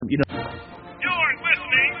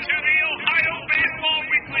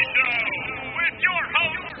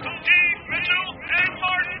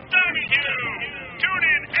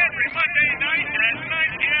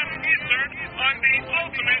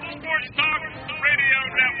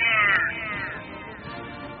Hi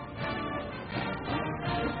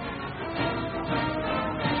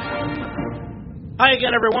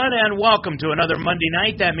again, everyone, and welcome to another Monday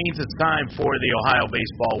night. That means it's time for the Ohio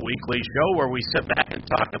Baseball Weekly Show, where we sit back and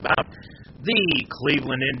talk about the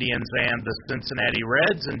Cleveland Indians and the Cincinnati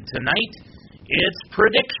Reds. And tonight, it's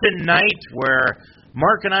prediction night, where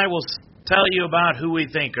Mark and I will tell you about who we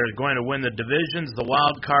think are going to win the divisions, the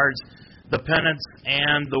wild cards, the pennants,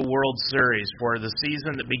 and the World Series for the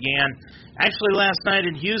season that began actually last night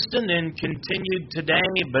in Houston and continued today.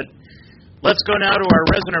 But let's go now to our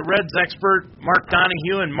resident Reds expert, Mark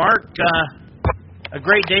Donahue. And Mark, a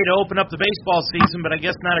great day to open up the baseball season, but I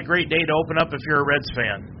guess not a great day to open up if you're a Reds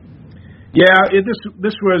fan. Yeah,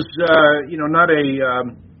 this was not a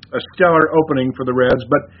stellar opening for the Reds,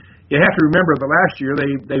 but you have to remember that last year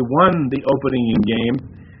they won the opening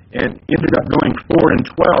game and ended up going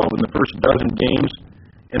 4-12 in the first dozen games,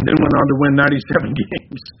 and then went on to win 97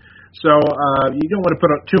 games. So you don't want to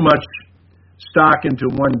put too much stock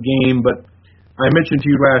into one game, but I mentioned to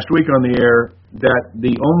you last week on the air that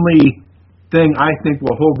the only thing I think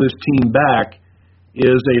will hold this team back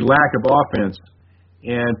is a lack of offense,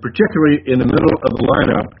 and particularly in the middle of the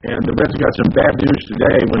lineup. And the Reds got some bad news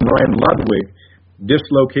today when Ryan Ludwig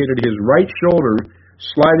dislocated his right shoulder,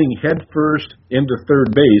 sliding headfirst into third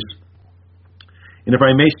base. And if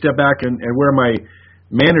I may step back and wear my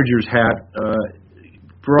manager's hat,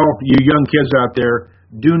 for all you young kids out there,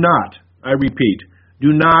 do not, I repeat,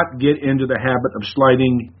 do not get into the habit of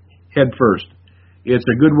sliding headfirst. It's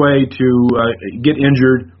a good way to get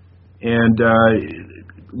injured, and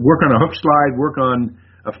work on a hook slide, work on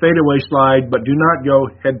a fadeaway slide, but do not go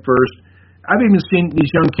headfirst. I've even seen these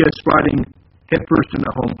young kids sliding headfirst in the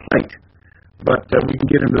home plate, but we can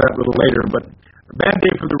get into that a little later. But a bad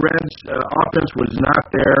day for the Reds. Offense was not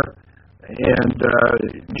there, and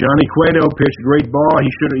Johnny Cueto pitched a great ball. He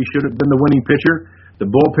should have been the winning pitcher. The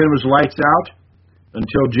bullpen was lights out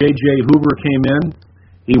until J.J. Hoover came in.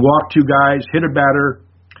 He walked two guys, hit a batter,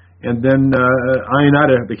 and then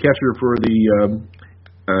Ionata, the catcher for the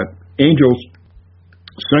Angels,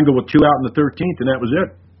 singled with two out in the 13th, and that was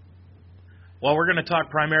it. Well, we're going to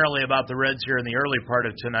talk primarily about the Reds here in the early part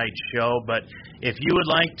of tonight's show, but if you would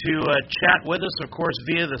like to chat with us, of course,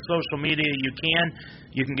 via the social media, you can.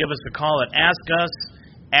 You can give us a call at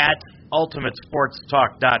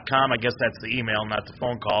AskUs@UltimateSportsTalk.com. I guess that's the email, not the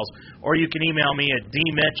phone calls. Or you can email me at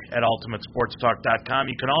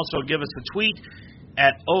dmitch@UltimateSportsTalk.com. You can also give us a tweet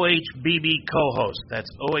at OHBBCohost.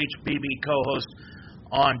 That's OHBBCohost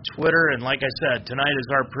on Twitter. And like I said, tonight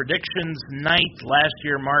is our predictions night. Last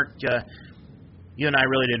year, Mark, you and I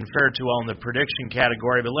really didn't fare too well in the prediction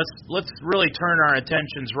category, but let's really turn our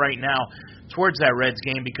attentions right now towards that Reds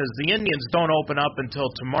game, because the Indians don't open up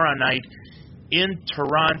until tomorrow night in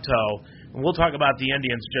Toronto. And we'll talk about the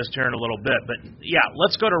Indians just here in a little bit. But, yeah,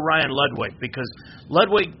 let's go to Ryan Ludwig, because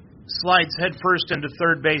Ludwig slides headfirst into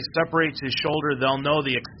third base, separates his shoulder. They'll know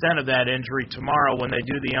the extent of that injury tomorrow when they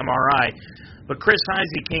do the MRI. But Chris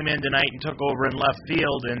Heisey came in tonight and took over in left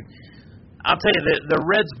field, and I'll tell you, the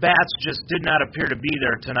Reds' bats just did not appear to be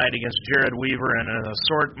there tonight against Jared Weaver and an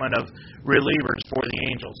assortment of relievers for the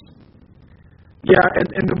Angels. Yeah,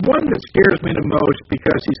 and the one that scares me the most,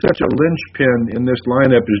 because he's such a linchpin in this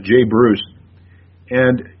lineup, is Jay Bruce.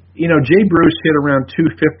 And, Jay Bruce hit around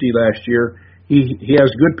 250 last year. He has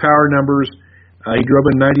good power numbers. He drove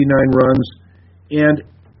in 99 runs. And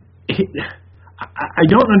I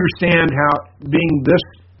don't understand how, being this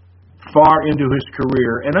far into his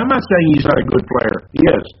career, and I'm not saying he's not a good player. He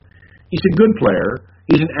is. He's a good player.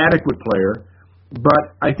 He's an adequate player.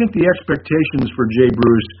 But I think the expectations for Jay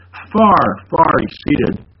Bruce far, far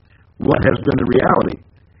exceeded what has been the reality.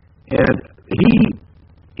 And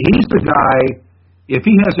he's the guy, if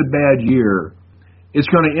he has a bad year, it's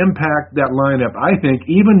going to impact that lineup, I think,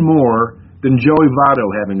 even more than Joey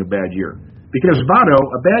Votto having a bad year. Because Votto,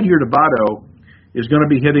 a bad year to Votto, is going to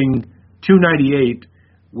be hitting .298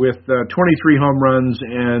 with 23 home runs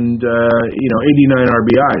and 89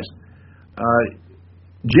 RBIs.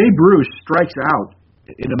 Jay Bruce strikes out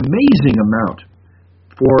an amazing amount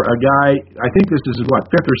for a guy. I think this is his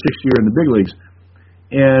fifth or sixth year in the big leagues,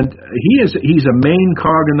 and he's a main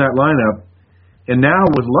cog in that lineup. And now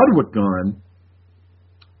with Ludwig gone,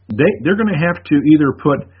 they're going to have to either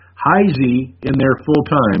put Heisey in there full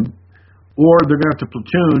time, or they're going to have to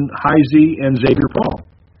platoon Heisey and Xavier Paul.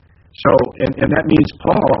 So, and that means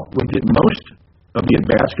Paul would get most of the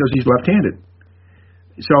at-bats because he's left-handed.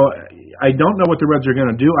 So I don't know what the Reds are going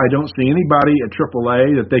to do. I don't see anybody at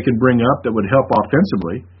AAA that they can bring up that would help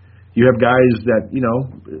offensively. You have guys that,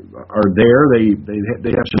 are there.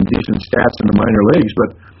 They have some decent stats in the minor leagues.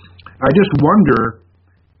 But I just wonder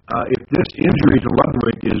if this injury to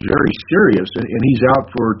Ludwig is very serious and he's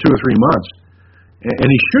out for 2 or 3 months, and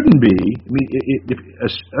he shouldn't be. I mean, I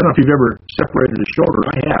don't know if you've ever separated a shoulder.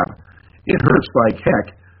 I have. It hurts like heck.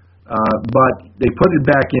 But they put it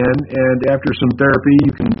back in, and after some therapy,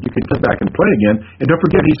 you can come back and play again. And don't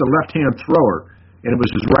forget, he's a left-hand thrower, and it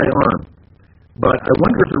was his right arm. But I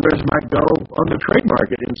wonder if the Reds might go on the trade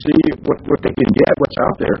market and see what they can get, what's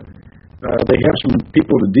out there. They have some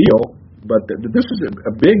people to deal, but this is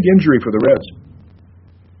a big injury for the Reds.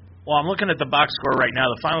 Well, I'm looking at the box score right now.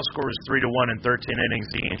 The final score is 3-1 in 13 innings.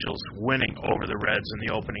 The Angels winning over the Reds in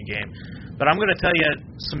the opening game. But I'm going to tell you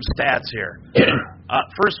some stats here.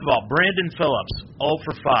 First of all, Brandon Phillips, 0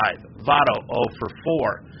 for 5. Votto, 0 for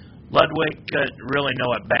 4. Ludwig, really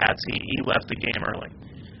no at-bats. He left the game early.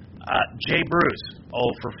 Jay Bruce,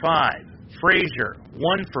 0 for 5. Frazier,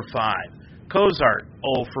 1 for 5. Cozart,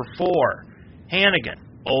 0 for 4. Hannigan,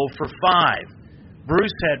 0 for 5.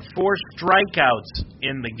 Bruce had 4 strikeouts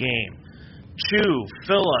in the game. Chu,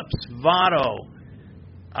 Phillips, Votto,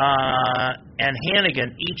 and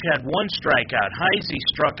Hannigan each had 1 strikeout. Heisey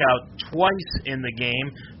struck out twice in the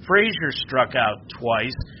game. Frazier struck out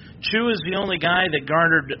twice. Chu is the only guy that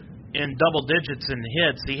garnered in double digits in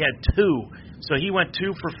hits. He had 2, so he went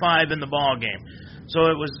 2 for 5 in the ball game. So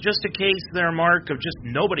it was just a case there, Mark, of just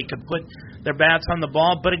nobody could put their bats on the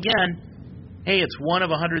ball. But again, hey, it's 1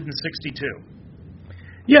 of 162.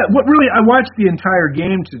 Yeah, what really, I watched the entire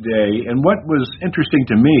game today, and what was interesting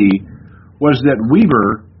to me was that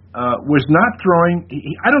Weaver was not throwing,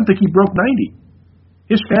 I don't think he broke 90.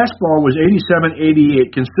 His fastball was 87,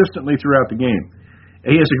 88 consistently throughout the game.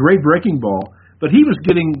 He has a great breaking ball, but he was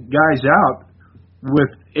getting guys out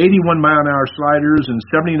with 81-mile-an-hour sliders and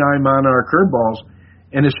 79-mile-an-hour curveballs,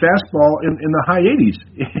 and his fastball in the high 80s.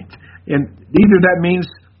 And either that means,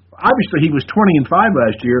 obviously he was 20-5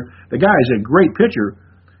 last year. The guy is a great pitcher.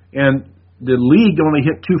 And the league only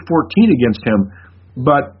hit 214 against him.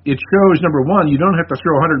 But it shows, number one, you don't have to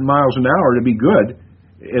throw 100 miles an hour to be good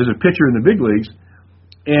as a pitcher in the big leagues.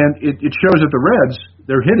 And it shows that the Reds,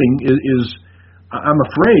 their hitting is I'm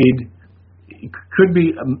afraid, could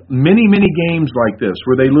be many, many games like this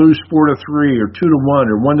where they lose 4-3 or 2-1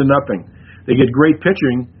 or 1-0. They get great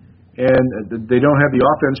pitching, and they don't have the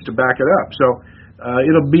offense to back it up. So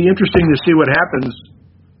it'll be interesting to see what happens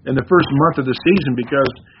in the first month of the season,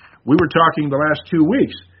 because we were talking the last 2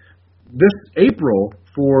 weeks. This April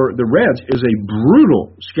for the Reds is a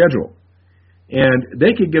brutal schedule, and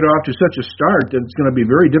they could get off to such a start that it's going to be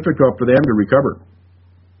very difficult for them to recover.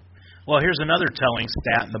 Well, here's another telling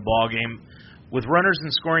stat in the ballgame. With runners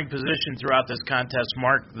in scoring position throughout this contest,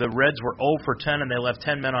 Mark, the Reds were 0 for 10, and they left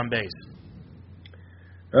 10 men on base.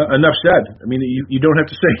 Enough said. I mean, you don't have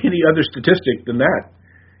to say any other statistic than that.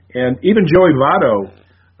 And even Joey Votto,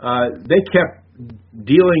 they kept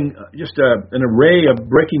dealing just an array of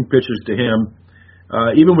breaking pitches to him.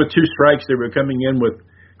 Even with 2 strikes, they were coming in with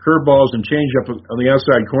curveballs and changeup on the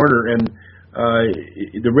outside corner. And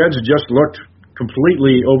the Reds just looked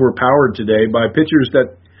completely overpowered today by pitchers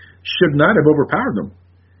that should not have overpowered them.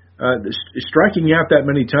 Striking out that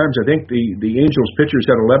many times, I think the Angels pitchers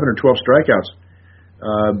had 11 or 12 strikeouts.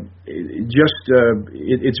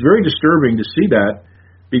 It's very disturbing to see that,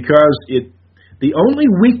 because the only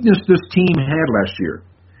weakness this team had last year,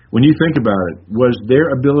 when you think about it, was their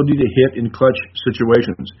ability to hit in clutch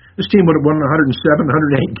situations. This team would have won 107,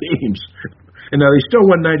 108 games, and now they still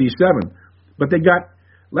won 97. But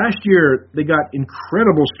last year they got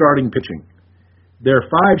incredible starting pitching. Their 5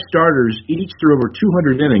 starters each threw over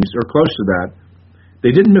 200 innings, or close to that. They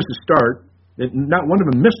didn't miss a start. Not one of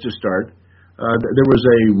them missed a start. There was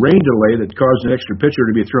a rain delay that caused an extra pitcher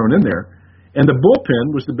to be thrown in there. And the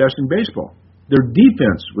bullpen was the best in baseball. Their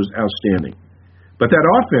defense was outstanding. But that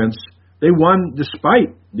offense, they won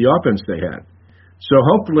despite the offense they had. So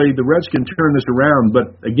hopefully the Reds can turn this around.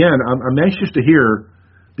 But again, I'm anxious to hear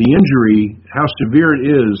the injury, how severe it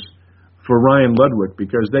is for Ryan Ludwig,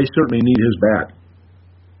 because they certainly need his bat.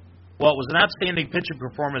 Well, it was an outstanding pitching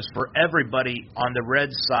performance for everybody on the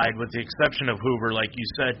Reds side, with the exception of Hoover, like you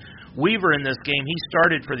said. Weaver in this game, he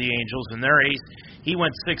started for the Angels, and their ace. He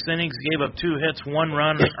went 6 innings, gave up 2 hits, 1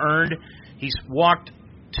 run earned. He's walked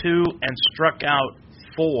 2 and struck out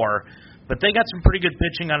 4. But they got some pretty good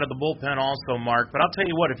pitching out of the bullpen also, Mark. But I'll tell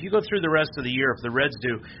you what, if you go through the rest of the year, if the Reds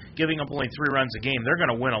do, giving up only 3 runs a game, they're going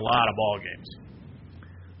to win a lot of ball games.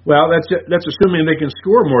 Well, that's assuming they can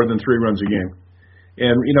score more than 3 runs a game.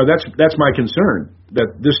 And that's my concern, that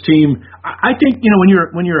this team. I think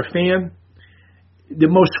when you're a fan, the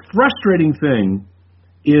most frustrating thing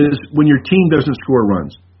is when your team doesn't score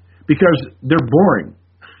runs, because they're boring.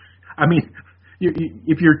 I mean,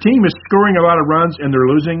 if your team is scoring a lot of runs and they're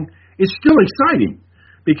losing, it's still exciting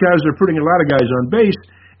because they're putting a lot of guys on base,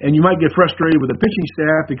 and you might get frustrated with the pitching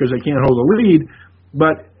staff because they can't hold the lead.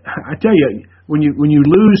 But I tell you, when you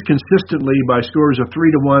lose consistently by scores of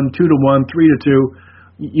 3-1, 2-1,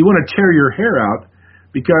 3-2, you want to tear your hair out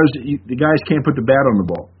because the guys can't put the bat on the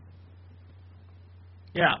ball.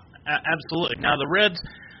 Yeah, absolutely. Now the Reds,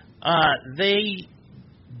 they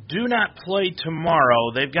do not play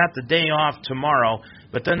tomorrow. They've got the day off tomorrow,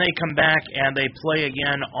 but then they come back and they play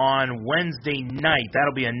again on Wednesday night.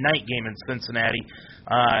 That'll be a night game in Cincinnati.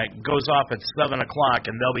 Goes off at 7 o'clock,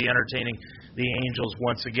 and they'll be entertaining the Angels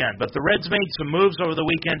once again. But the Reds made some moves over the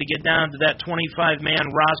weekend to get down to that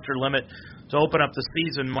 25-man roster limit to open up the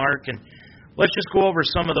season, Mark. And let's just go over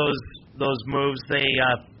some of those moves. They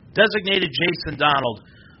designated Jason Donald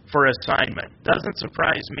for assignment. Doesn't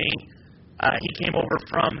surprise me. He came over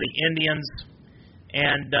from the Indians,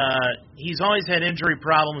 and he's always had injury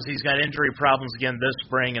problems. He's got injury problems again this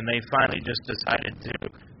spring, and they finally just decided to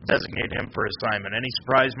designate him for assignment. Any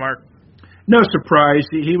surprise, Mark? No surprise.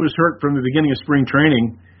 He was hurt from the beginning of spring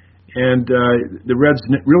training, and the Reds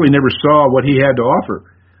really never saw what he had to offer.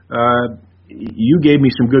 You gave me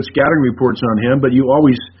some good scouting reports on him, but you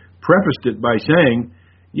always prefaced it by saying,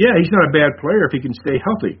 yeah, he's not a bad player if he can stay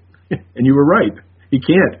healthy. And you were right. He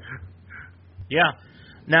can't. Yeah.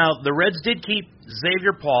 Now, the Reds did keep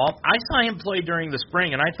Xavier Paul. I saw him play during the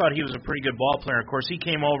spring, and I thought he was a pretty good ball player. Of course, he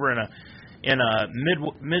came over in a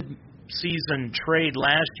mid-season trade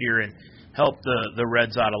last year and helped the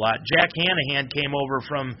Reds out a lot. Jack Hanahan came over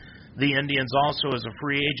from the Indians also as a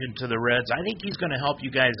free agent to the Reds. I think he's going to help you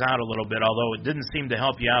guys out a little bit, although it didn't seem to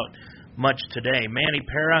help you out much today. Manny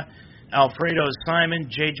Pera, Alfredo Simon,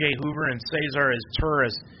 J.J. Hoover, and Cesar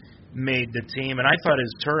Izturis made the team, and I thought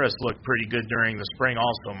Izturis looked pretty good during the spring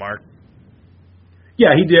also, Mark.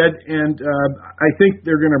 Yeah, he did, and I think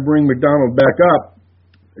they're going to bring McDonald back up,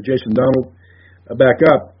 Jason Donald back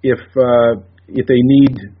up, if they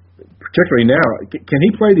need, particularly now. Can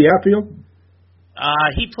he play the outfield?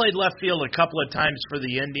 He played left field a couple of times for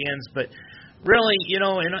the Indians, but really, in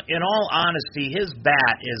all honesty, his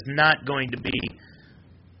bat is not going to be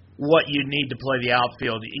what you need to play the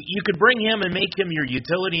outfield. You could bring him and make him your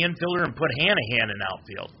utility infielder and put Hanahan in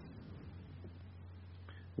outfield.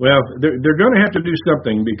 Well, they're going to have to do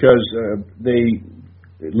something because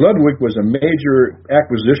Ludwig was a major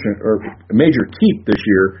acquisition or a major keep this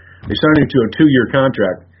year. They signed him to a 2-year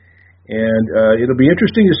contract. And it'll be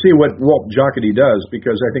interesting to see what Walt Jocketty does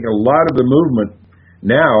because I think a lot of the movement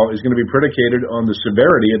now is going to be predicated on the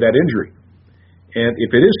severity of that injury. And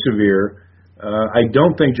if it is severe, I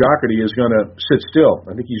don't think Jocketty is going to sit still.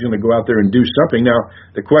 I think he's going to go out there and do something. Now,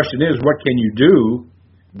 the question is, what can you do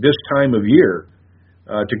this time of year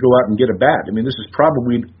to go out and get a bat? I mean, this is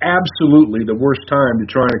probably absolutely the worst time to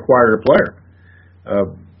try and acquire a player.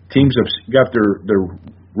 Teams have got their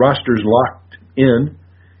rosters locked in,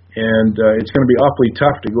 and it's going to be awfully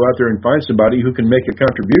tough to go out there and find somebody who can make a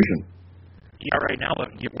contribution. Yeah, right now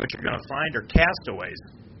what you're going to find are castaways.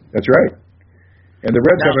 That's right. And the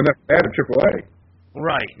Reds have enough bat at AAA.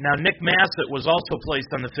 Right. Now, Nick Massett was also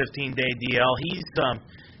placed on the 15-day DL. He's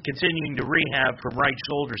continuing to rehab from right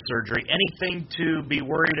shoulder surgery. Anything to be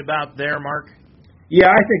worried about there, Mark?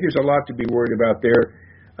 Yeah, I think there's a lot to be worried about there.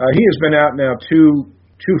 He has been out now two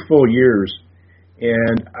full years,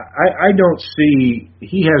 and I don't see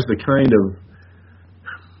he has the kind of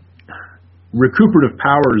recuperative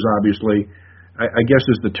powers, obviously, I guess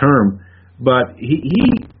is the term. But he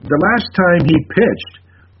the last time he pitched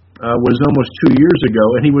was almost 2 years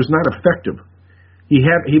ago, and he was not effective. He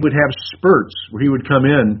would have spurts where he would come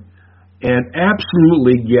in and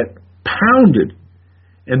absolutely get pounded,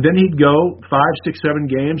 and then he'd go 5, 6, 7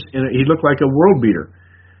 games, and he looked like a world beater.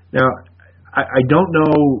 Now, I don't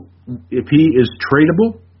know if he is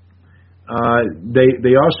tradable.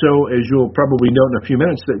 They also, as you'll probably note in a few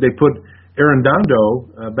minutes, they put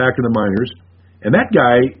Arredondo back in the minors, and that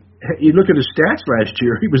guy. You look at his stats last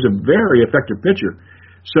year, he was a very effective pitcher.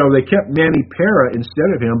 So they kept Manny Pera instead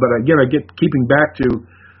of him. But again, keeping back to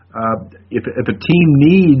if a team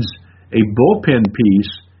needs a bullpen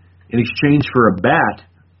piece in exchange for a bat,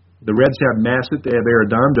 the Reds have Massett, they have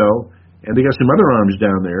Arredondo, and they got some other arms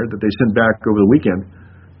down there that they sent back over the weekend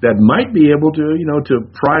that might be able to, to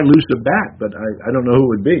pry loose a bat, but I don't know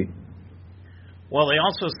who it would be. Well, they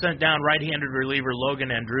also sent down right-handed reliever Logan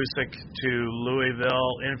Andrusik to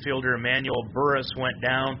Louisville. Infielder Emmanuel Burris went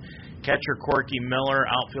down. Catcher Corky Miller,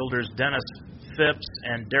 outfielders Dennis Phipps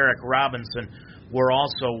and Derek Robinson were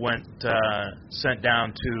also sent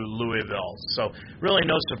down to Louisville. So really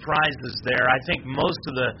no surprises there. I think most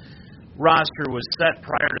of roster was set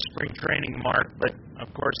prior to spring training, Mark, but,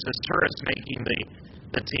 of course, as Turris making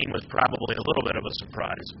the team was probably a little bit of a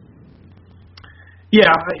surprise. Yeah,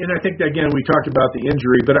 and I think, again, we talked about the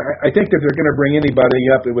injury, but I think if they're going to bring anybody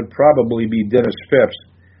up, it would probably be Dennis Phipps.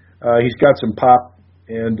 He's got some pop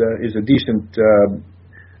and is a decent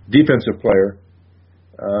defensive player.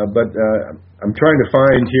 But I'm trying to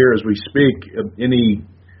find here as we speak any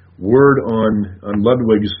word on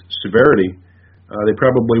Ludwig's severity. They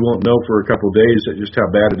probably won't know for a couple of days just how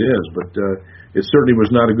bad it is, but it certainly was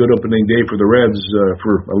not a good opening day for the Reds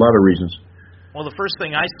for a lot of reasons. Well, the first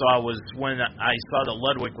thing I saw was when I saw that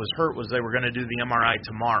Ludwig was hurt was they were going to do the MRI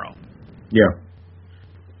tomorrow. Yeah.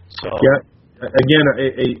 So. Yeah. Again,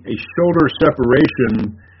 a shoulder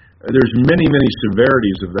separation. There's many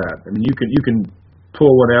severities of that. I mean, you can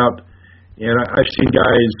pull one out, and I've seen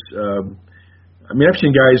guys. I've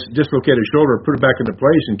seen guys dislocate a shoulder, put it back into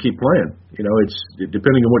place, and keep playing. You know, it's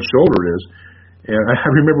depending on what shoulder it is. And I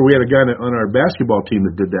remember we had a guy on our basketball team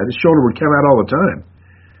that did that. His shoulder would come out all the time.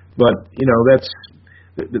 But you know, that's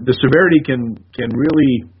the severity can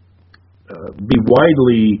really be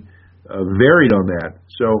widely varied on that.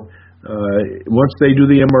 So once they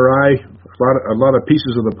do the MRI, a lot of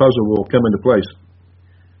pieces of the puzzle will come into place.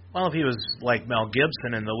 Well, if he was like Mel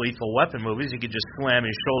Gibson in the Lethal Weapon movies, he could just slam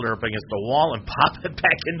his shoulder up against the wall and pop it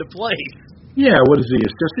back into place. Yeah, what is he,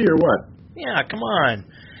 a sissy or what? Yeah, come on.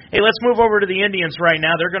 Hey, let's move over to the Indians right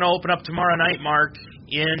now. They're going to open up tomorrow night, Mark,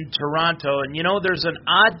 in Toronto. And, you know, there's an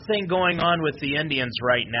odd thing going on with the Indians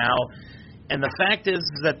right now. And the fact is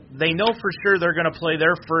that they know for sure they're going to play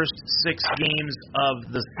their first 6 games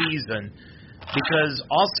of the season because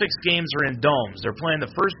all 6 games are in domes. They're playing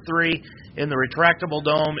the first 3 in the retractable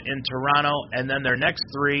dome in Toronto, and then their next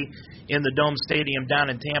 3 in the Dome Stadium down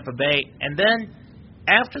in Tampa Bay. And then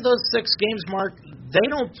after those 6 games, Mark, they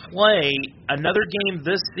don't play another game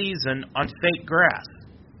this season on fake grass.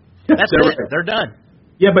 That's it. Right. They're done.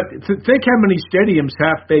 Yeah, but think how many stadiums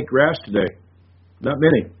have fake grass today. Not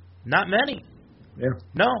many. Not many. Yeah.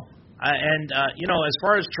 No. You know, as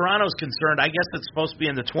far as Toronto's concerned, I guess it's supposed to be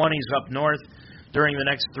in the 20s up north during the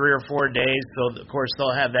next 3 or 4 days. So, of course,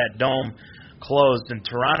 they'll have that dome closed. And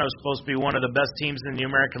Toronto's supposed to be one of the best teams in the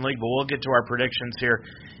American League. But we'll get to our predictions here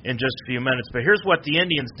in just a few minutes. But here's what the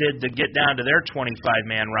Indians did to get down to their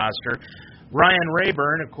 25-man roster. Ryan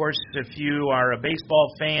Rayburn, of course, if you are a baseball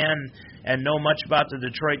fan and know much about the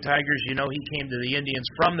Detroit Tigers, you know he came to the Indians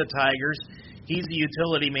from the Tigers. He's a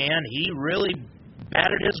utility man. He really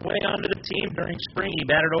batted his way onto the team during spring. He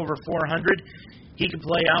batted over 400. He could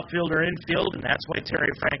play outfield or infield, and that's why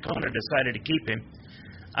Terry Francona decided to keep him.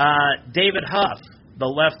 David Huff, the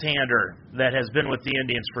left-hander that has been with the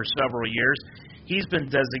Indians for several years, he's been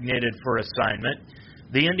designated for assignment.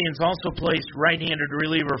 The Indians also placed right-handed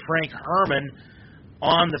reliever Frank Herman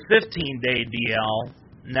on the 15-day DL.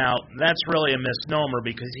 Now, that's really a misnomer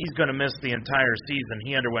because he's going to miss the entire season.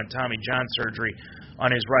 He underwent Tommy John surgery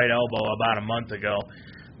on his right elbow about a month ago.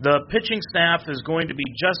 The pitching staff is going to be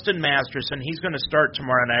Justin Masterson. He's going to start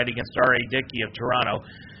tomorrow night against R.A. Dickey of Toronto.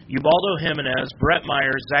 Ubaldo Jimenez, Brett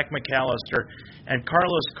Myers, Zach McAllister, and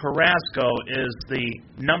Carlos Carrasco is the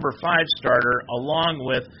number 5 starter along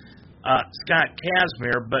with Scott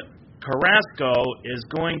Kazmir. But Carrasco is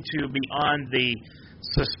going to be on the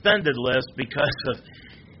suspended list because of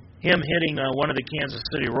him hitting one of the Kansas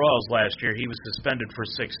City Royals last year. He was suspended for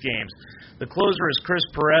 6 games. The closer is Chris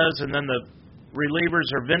Perez, and then the relievers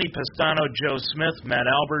are Vinny Pastano, Joe Smith, Matt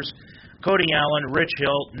Albers, Cody Allen, Rich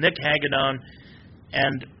Hill, Nick Hagedorn,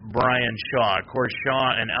 and Brian Shaw. Of course,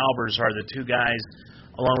 Shaw and Albers are the 2 guys,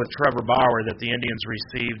 along with Trevor Bauer, that the Indians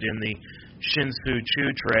received in the Shin-Soo Choo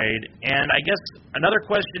trade. And I guess another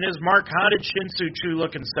question is, Mark, how did Shin-Soo Choo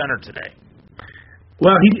look in center today?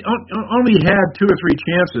 Well, he only had 2 or 3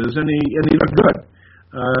 chances, and he looked good.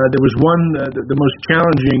 There was one, the most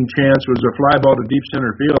challenging chance was a fly ball to deep center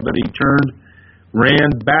field that he turned, ran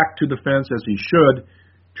back to the fence as he should,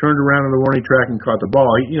 turned around on the warning track and caught the ball.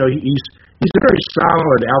 He's a very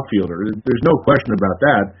solid outfielder. There's no question about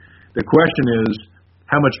that. The question is,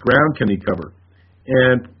 how much ground can he cover?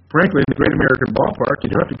 And frankly, in the Great American Ballpark, you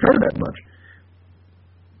don't have to cover that much.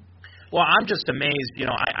 Well, I'm just amazed. You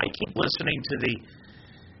know, I keep listening to the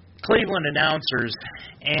Cleveland announcers,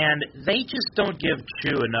 and they just don't give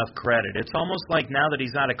Choo enough credit. It's almost like now that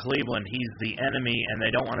he's out of Cleveland, he's the enemy, and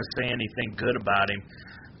they don't want to say anything good about him.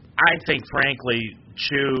 I think, frankly,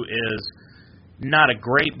 Choo is not a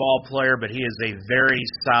great ball player, but he is a very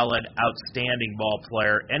solid, outstanding ball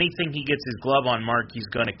player. Anything he gets his glove on, Mark, he's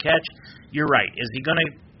going to catch. You're right. Is he going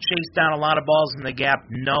to chase down a lot of balls in the gap?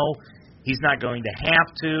 No. He's not going to have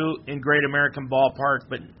to in Great American Ballpark,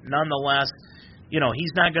 but nonetheless,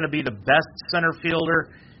 he's not going to be the best center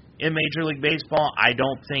fielder in Major League Baseball. I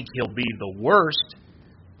don't think he'll be the worst,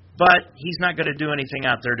 but he's not going to do anything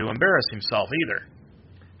out there to embarrass himself either.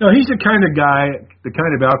 No, he's the kind of guy, the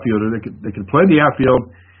kind of outfielder that can play the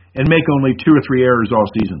outfield and make only 2 or 3 errors all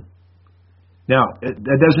season. Now,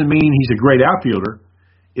 that doesn't mean he's a great outfielder.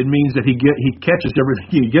 It means that he catches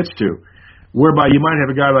everything he gets to, whereby you might have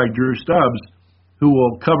a guy like Drew Stubbs who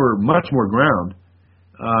will cover much more ground.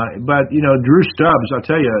 But Drew Stubbs, I'll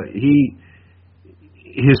tell you,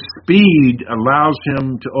 his speed allows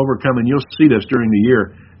him to overcome, and you'll see this during the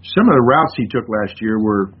year. Some of the routes he took last year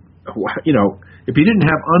were, if he didn't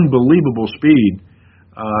have unbelievable speed,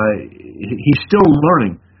 he's still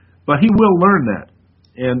learning. But he will learn that.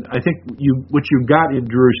 And I think what you got in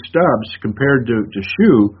Drew Stubbs compared to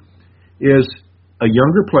Shue is a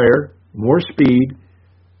younger player, more speed,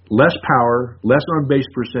 less power, less on-base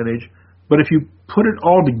percentage. But if you put it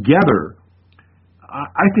all together,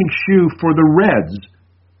 I think Shue for the Reds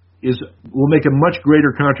will make a much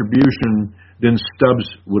greater contribution than Stubbs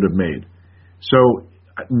would have made. So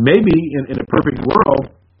maybe in a perfect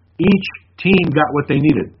world, each team got what they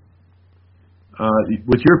needed.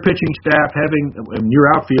 With your pitching staff in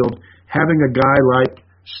your outfield, having a guy like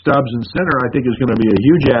Stubbs in center, I think is going to be a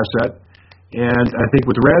huge asset. And I think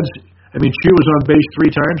with the Reds, Shue was on base 3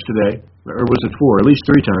 times today, or was it 4? At least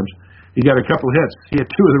 3 times. He got a couple hits. He had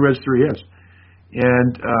 2 of the Reds' 3 hits,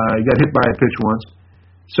 and he got hit by a pitch once.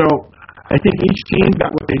 So I think each team got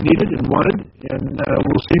what they needed and wanted, and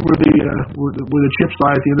we'll see where the chips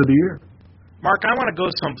lie at the end of the year. Mark, I want to go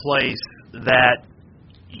someplace that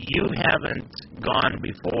you haven't gone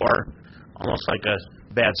before, almost like a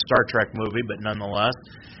bad Star Trek movie, but nonetheless.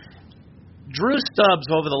 Drew Stubbs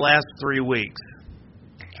over the last 3 weeks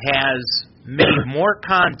has made more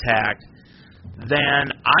contact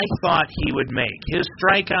than I thought he would make. His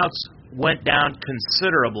strikeouts went down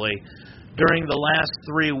considerably during the last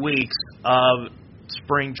 3 weeks of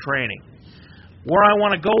spring training. Where I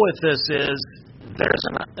want to go with this is there's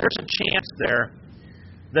a chance there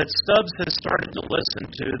that Stubbs has started to listen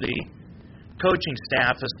to the coaching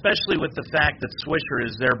staff, especially with the fact that Swisher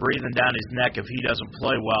is there breathing down his neck if he doesn't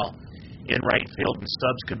play well in right field, and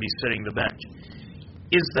Stubbs could be sitting the bench.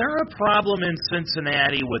 Is there a problem in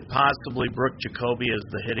Cincinnati with possibly Brooke Jacoby as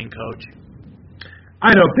the hitting coach?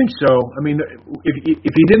 I don't think so.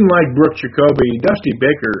 If he didn't like Brooke Jacoby, Dusty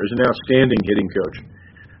Baker is an outstanding hitting coach.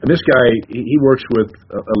 And this guy, he works with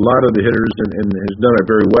a lot of the hitters and has done it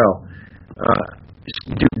very well.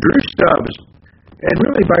 Drew Stubbs, and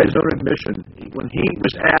really by his own admission, when he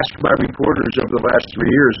was asked by reporters over the last 3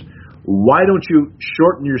 years, why don't you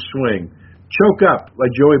shorten your swing, choke up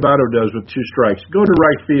like Joey Votto does with 2 strikes, go to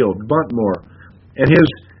right field, bunt more. And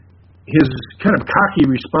his kind of cocky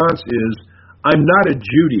response is, I'm not a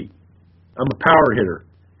Judy. I'm a power hitter,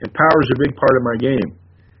 and power is a big part of my game.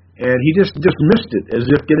 And he just missed it, as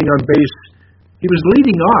if getting on base. He was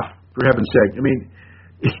leading off, for heaven's sake.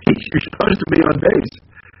 You're supposed to be on base,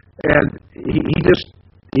 and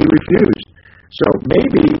he refused. So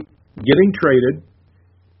maybe getting traded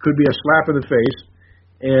could be a slap in the face.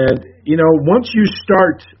 And once you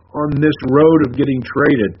start on this road of getting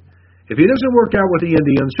traded, if he doesn't work out with the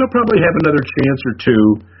Indians, he'll probably have another chance or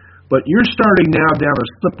 2. But you're starting now down a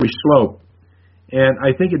slippery slope, and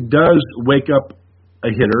I think it does wake up a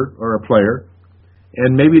hitter or a player,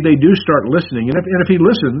 and maybe they do start listening. And if he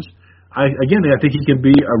listens, I think he can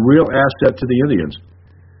be a real asset to the Indians.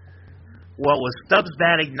 Well, with Stubbs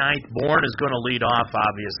batting 9th, Bourne is going to lead off,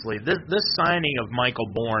 obviously. This signing of Michael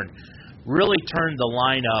Bourne really turned the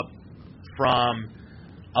lineup from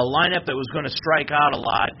a lineup that was going to strike out a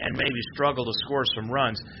lot and maybe struggle to score some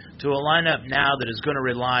runs to a lineup now that is going to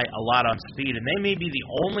rely a lot on speed. And they may be the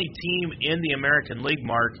only team in the American League,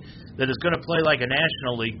 Mark, that is going to play like a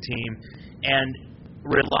National League team and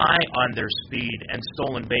rely on their speed and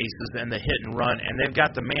stolen bases and the hit and run. And they've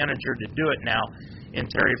got the manager to do it now in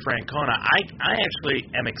Terry Francona. I actually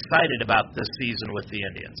am excited about this season with the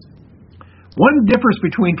Indians. One difference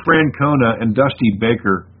between Francona and Dusty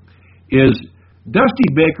Baker is Dusty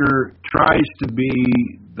Baker tries to be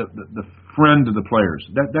the friend of the players.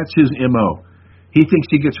 That's his MO. He thinks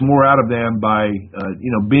he gets more out of them by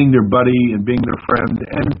being their buddy and being their friend,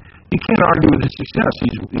 and you can't argue with his success.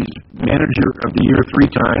 He's manager of the year 3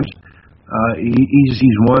 times.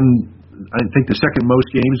 He's won, I think, the second most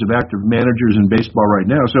games of active managers in baseball right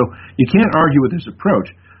now. So you can't argue with his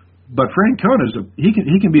approach. But Francona he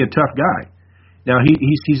can be a tough guy. Now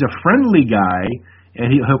he's a friendly guy,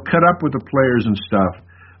 and he'll cut up with the players and stuff,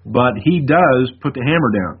 but he does put the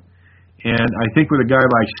hammer down. And I think with a guy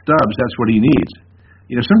like Stubbs, that's what he needs.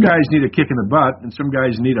 some guys need a kick in the butt, and some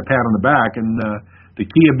guys need a pat on the back, and the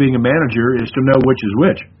key of being a manager is to know which is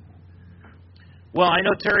which. Well, I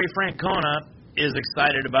know Terry Francona is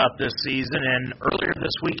excited about this season, and earlier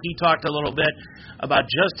this week he talked a little bit about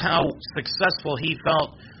just how successful he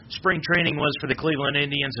felt spring training was for the Cleveland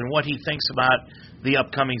Indians and what he thinks about the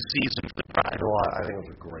upcoming season for the Pride. I think it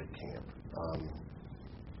was a great camp.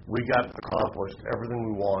 We got accomplished everything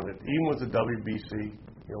we wanted. Even with the WBC,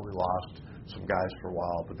 we lost some guys for a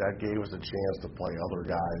while, but that gave us a chance to play other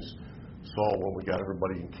guys. So when we got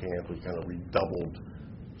everybody in camp, we kind of redoubled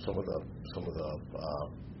some of the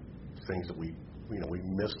things that we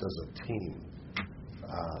missed as a team.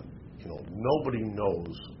 Nobody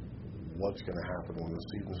knows what's going to happen when the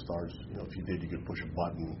season starts. If you did, you could push a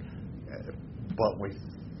button. But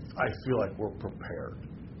I feel like we're prepared.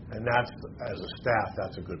 And that's, as a staff,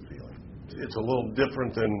 that's a good feeling. It's a little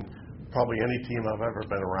different than probably any team I've ever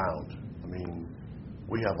been around. I mean,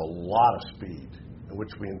 we have a lot of speed,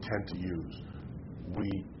 which we intend to use.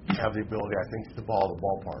 We have the ability, I think, to hit the ball in the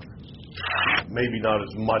ballpark. Maybe not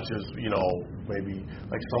as much as, maybe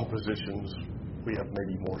like some positions, we have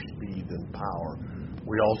maybe more speed than power.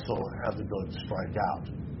 We also have the ability to strike out.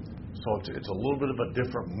 So it's a little bit of a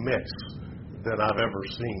different mix than I've ever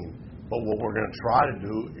seen. But what we're going to try to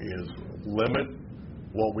do is limit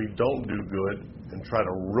what we don't do good and try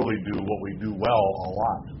to really do what we do well a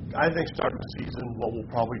lot. I think starting the season, what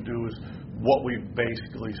we'll probably do is what we've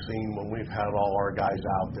basically seen when we've had all our guys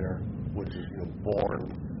out there, which is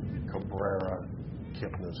Bourne, Cabrera,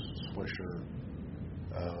 Kipnis, Swisher,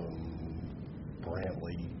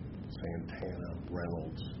 Brantley, Santana,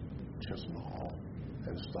 Reynolds, Chisenhall,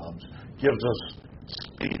 and Stubbs. Gives us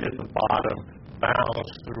speed at the bottom,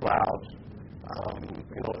 balance throughout.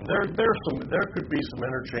 There could be some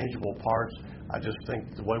interchangeable parts. I just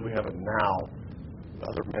think the way we have it now,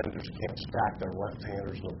 other managers can't stack their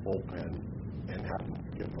left-handers in the bullpen and have them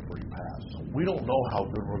give them a free pass. So we don't know how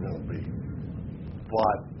good we're going to be,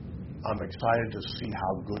 but I'm excited to see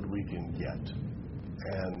how good we can get.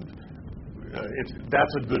 And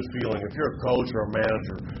that's a good feeling. If you're a coach or a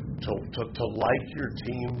manager, to like your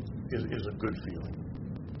team is a good feeling.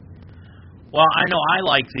 Well, I know I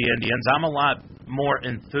like the Indians. I'm a lot more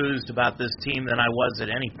enthused about this team than I was at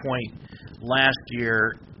any point last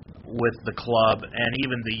year with the club and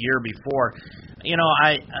even the year before.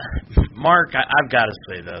 Mark, I've got to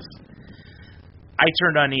say this. I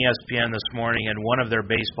turned on ESPN this morning, and one of their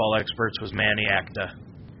baseball experts was Manny Acta.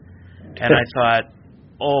 And I thought,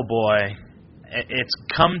 oh, boy, it's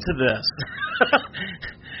come to this.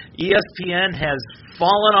 ESPN has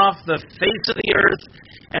fallen off the face of the earth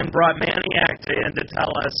and brought Manny Acta in to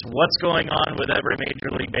tell us what's going on with every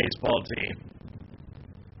Major League Baseball team.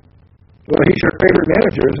 Well, he's your favorite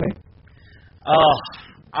manager, isn't he?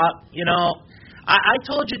 I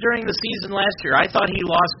told you during the season last year, I thought he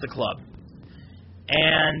lost the club.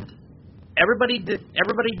 And everybody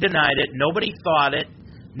denied it. Nobody thought it.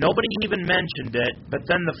 Nobody even mentioned it. But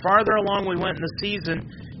then the farther along we went in the season,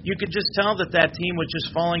 you could just tell that team was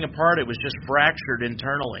just falling apart. It was just fractured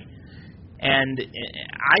internally. And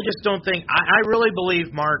I just don't think – I really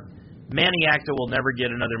believe, Mark, Manny Acta will never get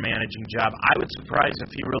another managing job. I would be surprised if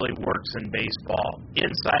he really works in baseball,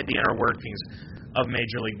 inside the inner workings of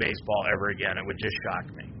Major League Baseball ever again. It would just shock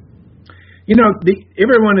me.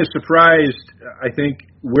 Everyone is surprised, I think,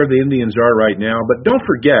 where the Indians are right now. But don't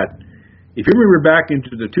forget, if you remember back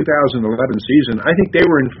into the 2011 season, I think they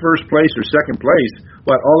were in first place or second place,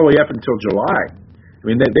 all the way up until July. I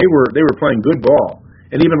mean, they were playing good ball.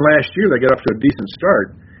 And even last year, they got off to a decent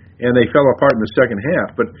start, and they fell apart in the second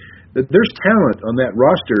half. But there's talent on that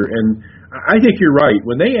roster, and I think you're right.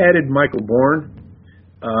 When they added Michael Bourne,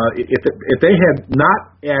 if they had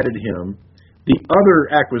not added him, the other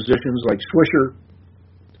acquisitions like Swisher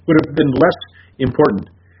would have been less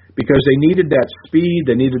important because they needed that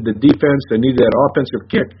speed, they needed the defense, they needed that offensive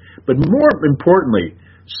kick. But more importantly,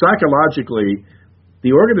 psychologically,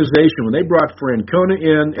 the organization, when they brought Francona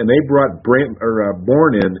in and they brought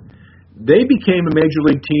Bourne in, they became a major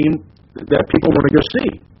league team that people want to go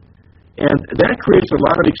see. And that creates a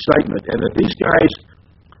lot of excitement. And if these guys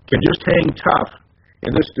can just hang tough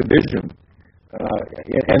in this division,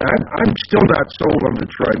 and I'm still not sold on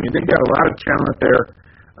Detroit. I mean, they've got a lot of talent there.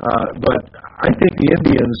 But I think the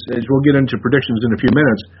Indians, as we'll get into predictions in a few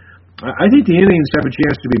minutes, I think the Indians have a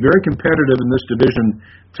chance to be very competitive in this division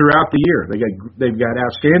throughout the year. They've got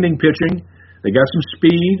outstanding pitching. They got some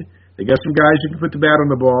speed. They got some guys who can put the bat on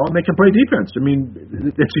the ball, and they can play defense. I mean,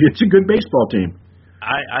 it's a good baseball team.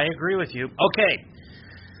 I agree with you. Okay,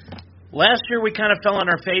 Last year we kind of fell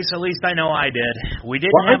on our face, at least I know I did. We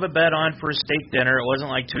didn't have a bet on for a steak dinner. It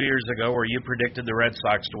wasn't like 2 years ago where you predicted the Red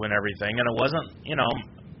Sox to win everything. And it wasn't,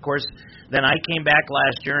 of course, then I came back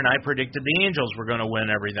last year and I predicted the Angels were going to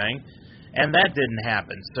win everything. And that didn't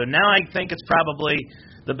happen. So now I think it's probably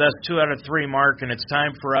the best 2 out of 3 mark, and it's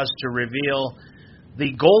time for us to reveal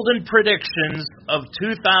the golden predictions of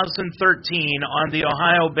 2013 on the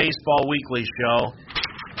Ohio Baseball Weekly Show.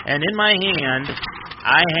 And in my hand,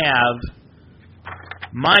 I have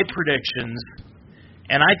my predictions,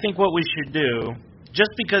 and I think what we should do, just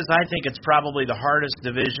because I think it's probably the hardest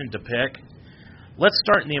division to pick, let's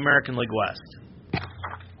start in the American League West.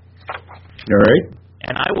 All right.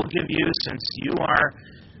 And I will give you, since you are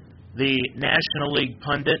the National League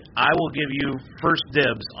pundit, I will give you first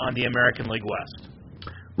dibs on the American League West.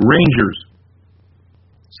 Rangers.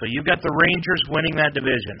 So you've got the Rangers winning that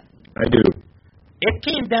division. I do. It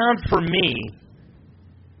came down for me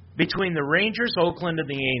between the Rangers, Oakland, and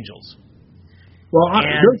the Angels. Well,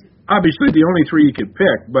 obviously the only 3 you could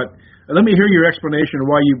pick, but let me hear your explanation of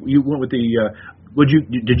why you went with the.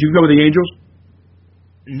 Did you go with the Angels?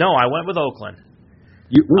 No, I went with Oakland.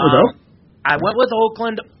 You went with Oakland? I went with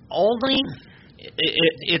Oakland only.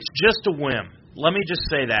 It's just a whim. Let me just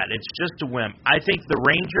say that. It's just a whim. I think the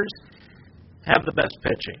Rangers have the best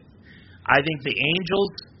pitching. I think the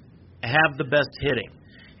Angels have the best hitting.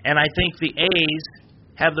 And I think the A's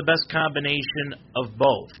have the best combination of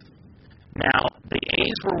both. Now, the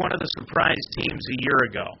A's were one of the surprise teams a year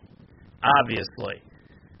ago, obviously.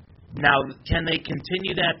 Now, can they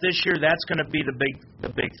continue that this year? That's going to be the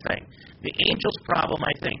big thing. The Angels' problem,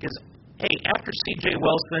 I think, is, hey, after C.J.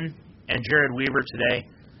 Wilson and Jared Weaver today,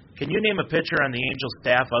 can you name a pitcher on the Angels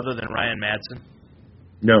staff other than Ryan Madsen?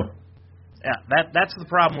 No. Yeah, that's the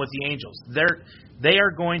problem with the Angels. They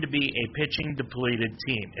are going to be a pitching-depleted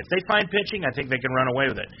team. If they find pitching, I think they can run away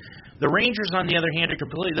with it. The Rangers, on the other hand, are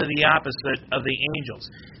completely the opposite of the Angels.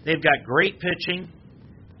 They've got great pitching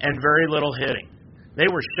and very little hitting. They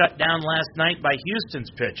were shut down last night by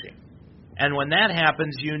Houston's pitching. And when that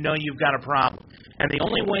happens, you know you've got a problem. And the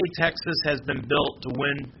only way Texas has been built to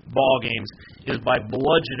win ball games is by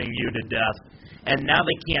bludgeoning you to death. And now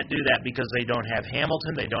they can't do that because they don't have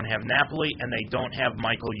Hamilton, they don't have Napoli, and they don't have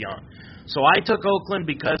Michael Young. So I took Oakland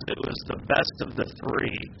because it was the best of the 3.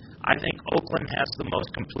 I think Oakland has the most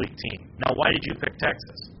complete team. Now, why did you pick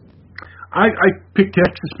Texas? I picked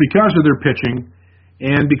Texas because of their pitching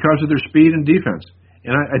and because of their speed and defense.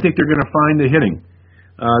 And I think they're going to find the hitting.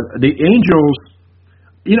 The Angels,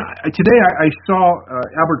 today I saw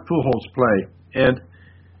Albert Pujols play, and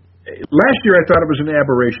last year I thought it was an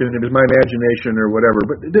aberration. It was my imagination or whatever.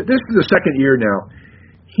 But this is the second year now.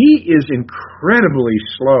 He is incredibly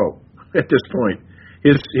slow at this point.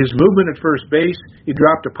 His movement at first base, he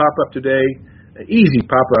dropped a pop-up today, easy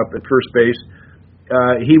pop-up at first base.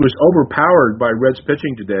 He was overpowered by Reds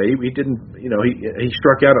pitching today. He didn't, he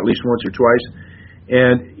struck out at least once or twice.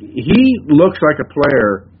 And he looks like a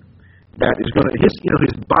player that is going to,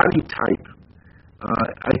 his body type,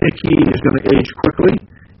 I think he is going to age quickly.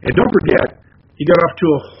 And don't forget, he got off to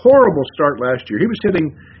a horrible start last year. He was hitting,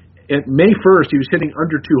 at May 1st, he was hitting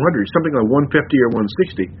under 200, something like 150 or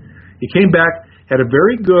 160. He came back, had a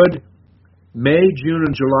very good May, June,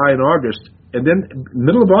 and July and August. And then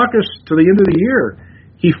middle of August to the end of the year,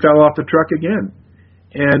 he fell off the truck again.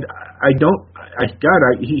 And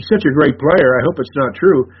he's such a great player. I hope it's not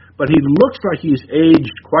true, but he looks like he's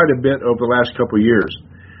aged quite a bit over the last couple of years.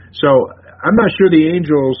 So I'm not sure the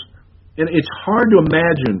Angels, and it's hard to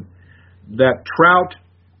imagine that Trout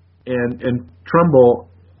and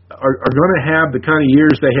Trumbull are going to have the kind of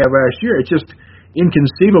years they had last year. It's just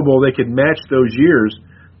inconceivable they could match those years,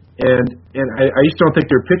 and I just don't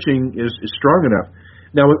think their pitching is strong enough.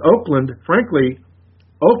 Now with Oakland, frankly,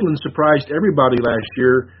 Oakland surprised everybody last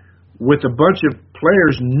year with a bunch of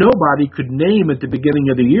players nobody could name at the beginning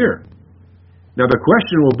of the year. Now the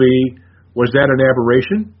question will be, was that an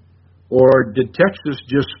aberration? Or did Texas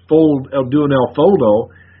just do an El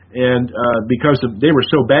Foldo, and because they were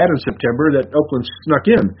so bad in September that Oakland snuck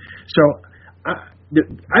in? So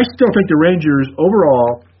I still think the Rangers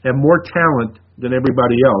overall have more talent than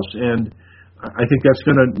everybody else, and I think that's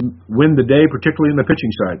going to win the day, particularly in the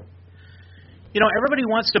pitching side. Everybody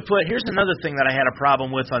wants to here's another thing that I had a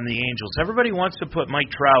problem with on the Angels. Everybody wants to put Mike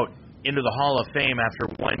Trout into the Hall of Fame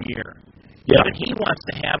after 1 year. Yeah. Even he wants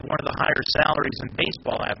to have one of the higher salaries in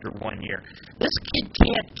baseball after 1 year. This kid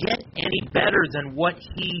can't get any better than what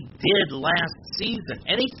he did last season.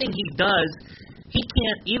 Anything he does, he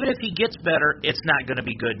can't, even if he gets better, it's not going to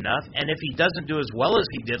be good enough. And if he doesn't do as well as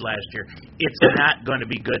he did last year, it's not going to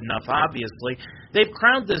be good enough, obviously. They've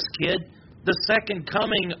crowned this kid the second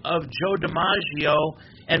coming of Joe DiMaggio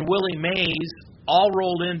and Willie Mays all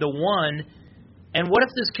rolled into one. And what if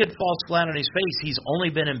this kid falls flat on his face? He's only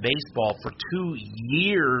been in baseball for 2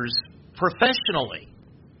 years professionally.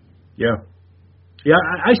 Yeah. Yeah,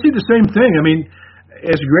 I see the same thing. I mean,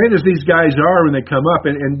 as great as these guys are when they come up,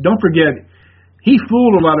 and don't forget, he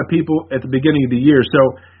fooled a lot of people at the beginning of the year. So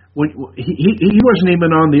when he wasn't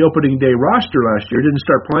even on the opening day roster last year, didn't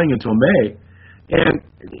start playing until May. And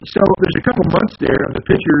so there's a couple months there of the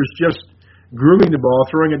pitchers just grooving the ball,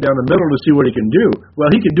 throwing it down the middle to see what he can do.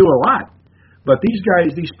 Well, he can do a lot. But these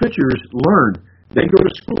guys, these pitchers learn. They go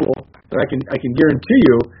to school, and I can guarantee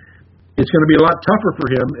you it's going to be a lot tougher for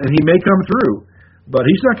him, and he may come through. But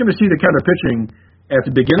he's not going to see the kind of pitching at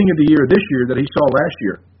the beginning of the year this year that he saw last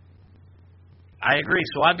year. I agree.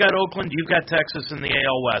 So I've got Oakland, you've got Texas in the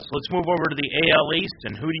AL West. Let's move over to the AL East,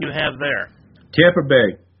 and who do you have there? Tampa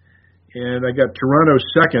Bay. And I got Toronto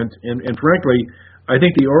second. And frankly, I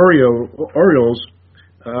think the Orioles,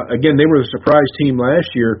 again, they were the surprise team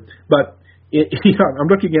last year. But I'm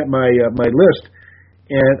looking at my list,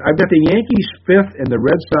 and I've got the Yankees fifth and the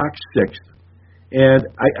Red Sox sixth. And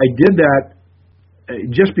I did that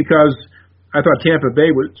just because I thought Tampa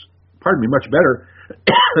Bay was, much better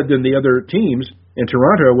than the other teams. In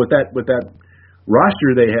Toronto, with that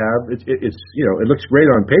roster they have, it's it looks great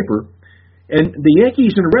on paper. And the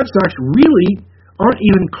Yankees and the Red Sox really aren't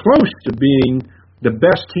even close to being the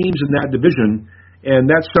best teams in that division, and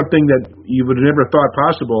that's something that you would have never thought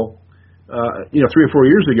possible, 3 or 4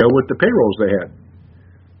 years ago with the payrolls they had.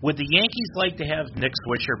 Would the Yankees like to have Nick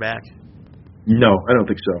Swisher back? No, I don't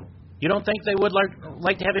think so. You don't think they would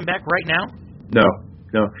like to have him back right now? No.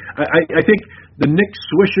 I think the Nick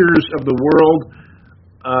Swishers of the world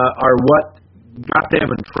are what got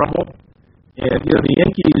them in trouble. And, the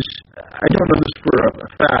Yankees, I don't know this for a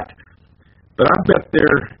fact, but I bet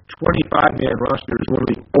their 25-man roster is one of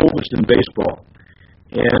the oldest in baseball.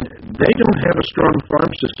 And they don't have a strong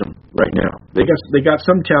farm system right now. They got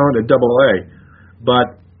some talent at AA,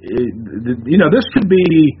 but, this could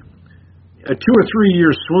be a 2 or 3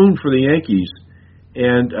 year swoon for the Yankees.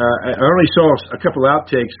 And I only saw a couple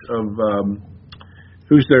outtakes of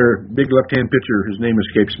who's their big left-hand pitcher. His name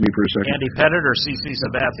escapes me for a second. Andy Pettitte or CC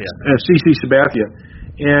Sabathia? CC Sabathia.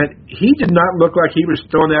 And he did not look like he was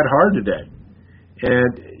throwing that hard today.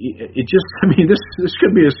 And it just, this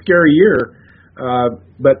could be a scary year.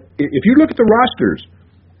 But if you look at the rosters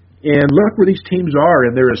and look where these teams are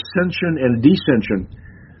and their ascension and descension,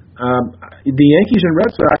 the Yankees and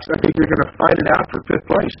Red Sox, I think, are going to fight it out for fifth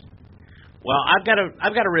place. Well, I've got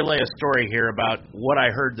to relay a story here about what I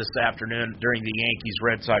heard this afternoon during the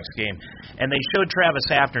Yankees-Red Sox game. And they showed Travis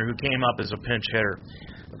Hafner, who came up as a pinch hitter.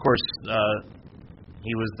 Of course,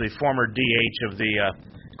 he was the former DH of the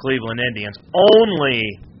Cleveland Indians. Only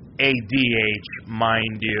a DH,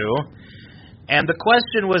 mind you. And the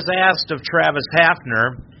question was asked of Travis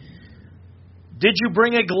Hafner, did you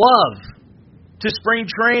bring a glove to spring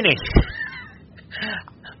training?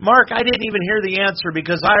 Mark, I didn't even hear the answer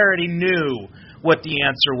because I already knew what the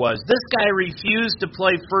answer was. This guy refused to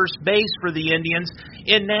play first base for the Indians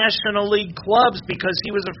in National League clubs because he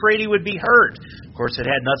was afraid he would be hurt. Of course, it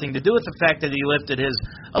had nothing to do with the fact that he lifted his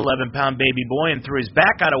 11-pound baby boy and threw his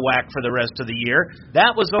back out of whack for the rest of the year.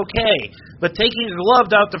 That was okay. But taking a glove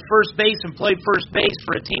out to first base and play first base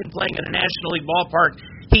for a team playing in a National League ballpark,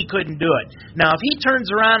 he couldn't do it. Now, if he turns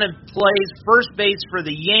around and plays first base for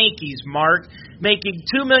the Yankees, Mark, making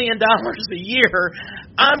 $2 million a year,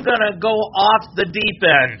 I'm going to go off the deep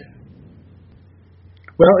end.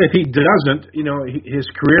 Well, if he doesn't, his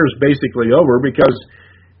career is basically over because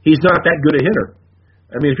he's not that good a hitter.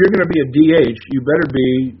 If you're going to be a DH, you better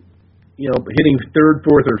be, hitting third,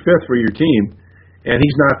 fourth, or fifth for your team, and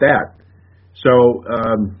he's not that. So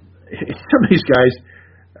some of these guys,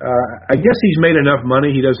 I guess he's made enough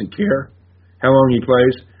money, he doesn't care how long he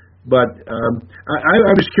plays. But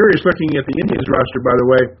I was curious looking at the Indians roster, by the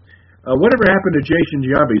way. Whatever happened to Jason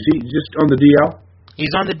Giambi? Is he just on the DL?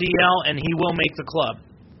 He's on the DL, and he will make the club.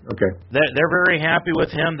 Okay. They're very happy with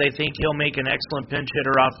him. They think he'll make an excellent pinch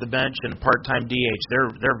hitter off the bench and part-time DH.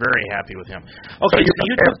 They're very happy with him. Okay, so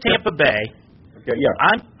you took Tampa Bay. Okay, yeah.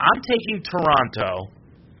 I'm taking Toronto,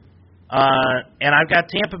 and I've got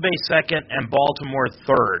Tampa Bay second and Baltimore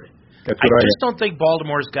third. That's what I just don't think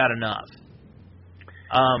Baltimore's got enough.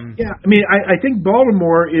 I think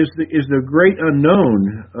Baltimore is the great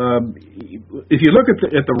unknown. If you look at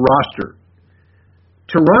the roster,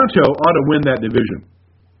 Toronto ought to win that division,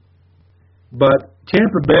 but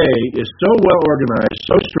Tampa Bay is so well organized,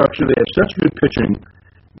 so structured. They have such good pitching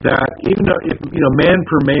that even though man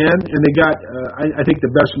per man, and they got I think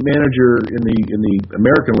the best manager in the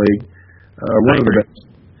American League. one of the best.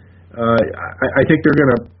 I think they're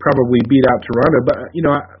going to probably beat out Toronto, but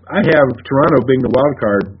I have Toronto being the wild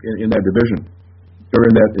card in that division, or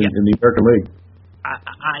in the American League.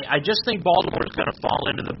 I just think Baltimore's going to fall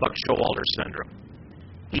into the Buck Showalter syndrome.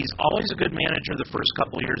 He's always a good manager the first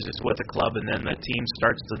couple of years he's with the club, and then the team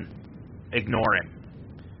starts to ignore him.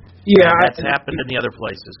 Yeah, that's happened in the other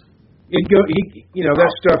places.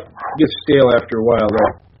 That stuff gets stale after a while,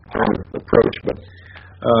 that kind of approach. But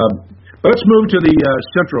let's move to the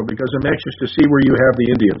Central, because I'm anxious to see where you have the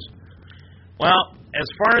Indians. Well, as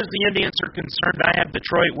far as the Indians are concerned, I have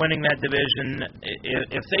Detroit winning that division.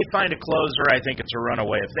 If they find a closer, I think it's a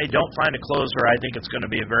runaway. If they don't find a closer, I think it's going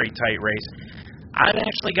to be a very tight race. I've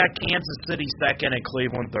actually got Kansas City second and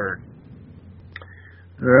Cleveland third.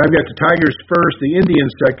 I've got the Tigers first, the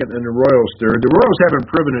Indians second, and the Royals third. The Royals haven't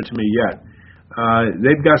proven it to me yet.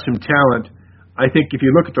 They've got some talent. I think if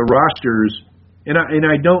you look at the rosters, and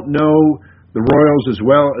I don't know the Royals as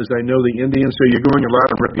well as I know the Indians, so you're going a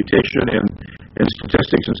lot of reputation and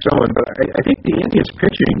statistics and so on. But I think the Indians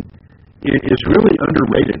pitching is really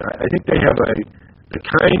underrated. I think they have the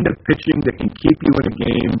kind of pitching that can keep you in a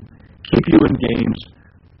game, keep you in games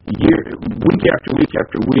week after week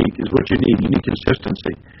after week is what you need. You need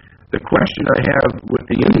consistency. The question I have with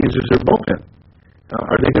the Indians is their bullpen.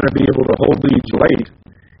 Are they going to be able to hold leads late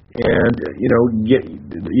and get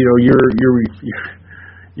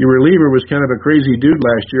your reliever was kind of a crazy dude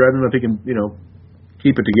last year. I don't know if he can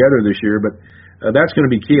keep it together this year, but that's going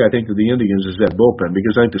to be key, I think, to the Indians is that bullpen,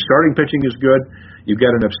 because I think the starting pitching is good. You've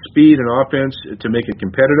got enough speed and offense to make it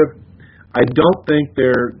competitive. I don't think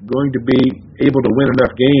they're going to be able to win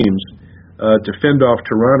enough games to fend off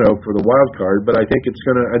Toronto for the wild card, but I think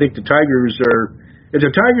I think the Tigers are. If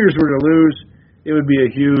the Tigers were to lose, it would be a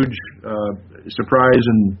huge surprise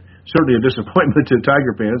and certainly a disappointment to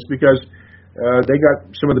Tiger fans, because they got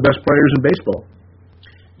some of the best players in baseball.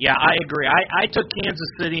 Yeah, I agree. I took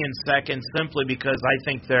Kansas City in second simply because I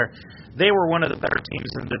think they were one of the better teams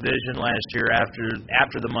in the division last year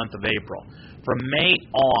after the month of April. From May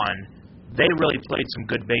on, they really played some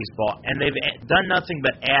good baseball, and they've done nothing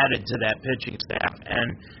but added to that pitching staff.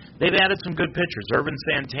 And they've added some good pitchers. Irvin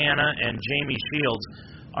Santana and Jamie Shields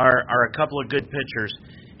are a couple of good pitchers,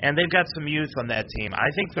 and they've got some youth on that team. I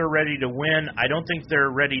think they're ready to win. I don't think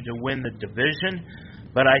they're ready to win the division,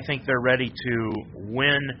 but I think they're ready to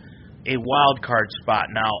win a wild card spot.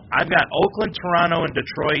 Now, I've got Oakland, Toronto, and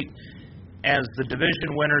Detroit as the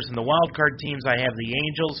division winners, and the wild card teams I have the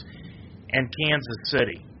Angels and Kansas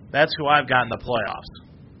City. That's who I've got in the playoffs.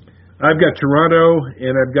 I've got Toronto,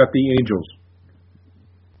 and I've got the Angels.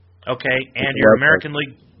 Okay, and your American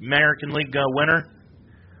League winner?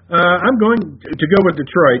 I'm going to go with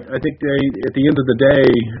Detroit. I think at the end of the day,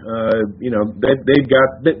 they've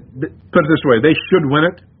got. Put it this way, they should win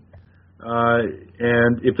it,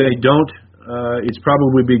 and if they don't, it's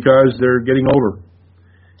probably because they're getting older,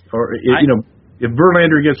 or if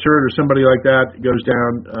Verlander gets hurt or somebody like that goes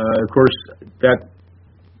down. Of course, that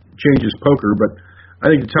changes poker, but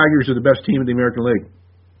I think the Tigers are the best team in the American League.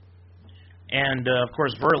 And, of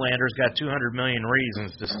course, Verlander's got 200 million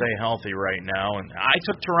reasons to stay healthy right now. And I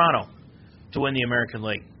took Toronto to win the American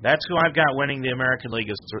League. That's who I've got winning the American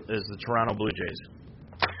League is the Toronto Blue Jays.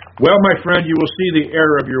 Well, my friend, you will see the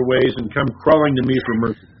error of your ways and come crawling to me for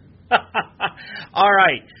mercy. All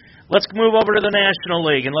right. Let's move over to the National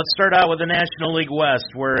League, and let's start out with the National League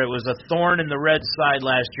West, where it was a thorn in the Reds' side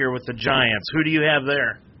last year with the Giants. Who do you have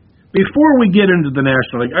there? Before we get into the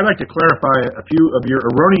National League, I'd like to clarify a few of your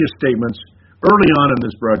erroneous statements early on in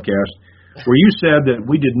this broadcast, where you said that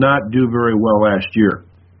we did not do very well last year.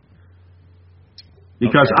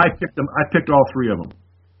 Because I picked all three of them.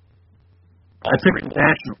 I picked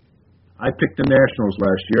the Nationals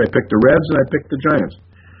last year. I picked the Reds and I picked the Giants.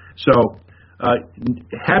 So,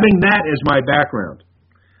 having that as my background,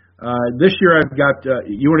 this year I've got.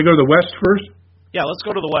 You want to go to the West first? Yeah, let's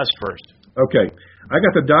go to the West first. Okay. I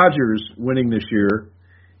got the Dodgers winning this year,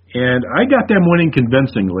 and I got them winning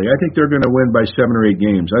convincingly. I think they're going to win by 7 or 8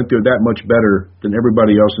 games. I think they're that much better than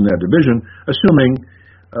everybody else in that division, assuming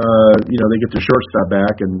they get their shortstop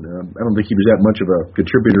back. And I don't think he was that much of a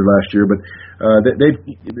contributor last year, but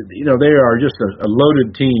they are just a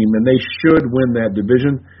loaded team, and they should win that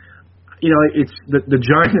division. It's the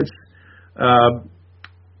Giants.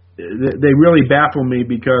 They really baffle me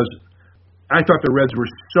because I thought the Reds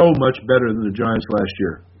were so much better than the Giants last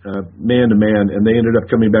year, man to man, and they ended up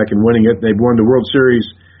coming back and winning it. They've won the World Series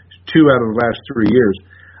 2 out of the last 3 years.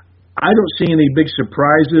 I don't see any big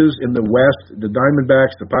surprises in the West. The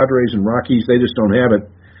Diamondbacks, the Padres, and Rockies, they just don't have it.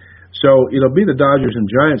 So it'll be the Dodgers and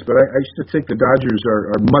Giants, but I still think the Dodgers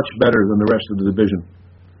are much better than the rest of the division.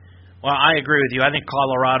 Well, I agree with you. I think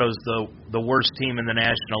Colorado's the worst team in the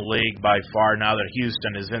National League by far now that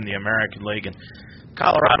Houston is in the American League. And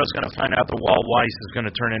Colorado's going to find out that Walt Weiss is going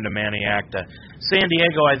to turn into Manny Acta. San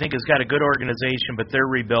Diego, I think, has got a good organization, but they're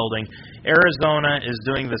rebuilding. Arizona is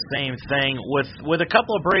doing the same thing. With a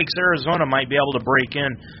couple of breaks, Arizona might be able to break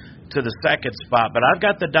in to the second spot. But I've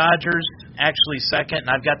got the Dodgers actually second, and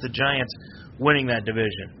I've got the Giants winning that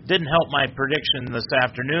division. Didn't help my prediction this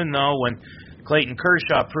afternoon, though, when Clayton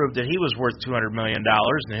Kershaw proved that he was worth $200 million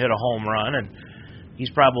and hit a home run, and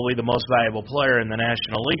he's probably the most valuable player in the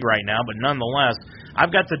National League right now. But nonetheless,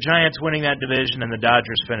 I've got the Giants winning that division and the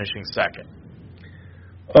Dodgers finishing second.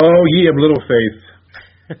 Oh, ye have little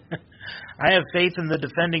faith. I have faith in the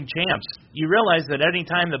defending champs. You realize that any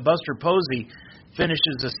time that Buster Posey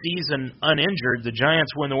finishes a season uninjured, the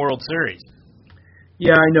Giants win the World Series.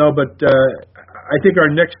 Yeah, I know, but I think our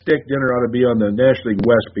next steak dinner ought to be on the National League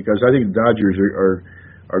West, because I think the Dodgers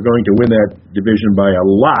are going to win that division by a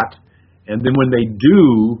lot. And then when they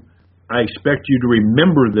do, I expect you to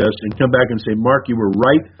remember this and come back and say, Mark, you were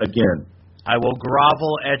right again. I will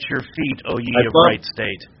grovel at your feet, O ye of Wright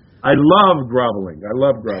State. I love groveling.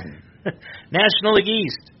 National League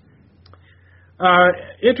East.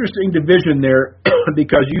 Interesting division there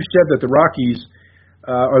because you said that the Rockies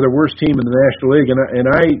are the worst team in the National League, and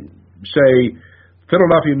I say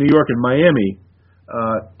Philadelphia, New York, and Miami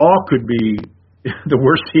all could be the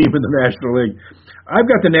worst team in the National League. I've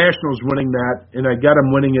got the Nationals winning that, and I got them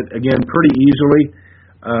winning it again pretty easily.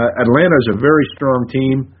 Atlanta is a very strong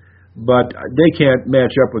team, but they can't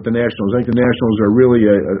match up with the Nationals. I think the Nationals are really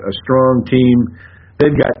a strong team.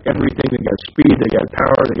 They've got everything. They've got speed. They've got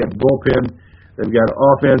power. They've got bullpen. They've got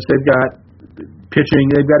offense. They've got pitching.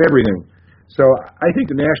 They've got everything. So I think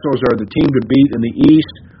the Nationals are the team to beat in the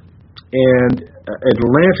East. And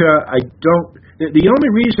Atlanta, the only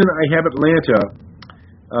reason I have Atlanta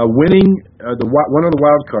winning one of the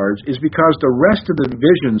wild cards is because the rest of the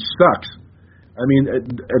division sucks. I mean,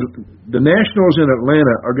 the Nationals in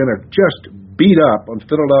Atlanta are going to just beat up on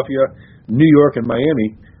Philadelphia, New York, and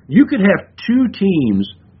Miami. You could have two teams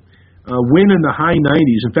win in the high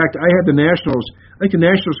 90s. In fact, I think the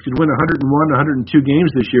Nationals could win 101, 102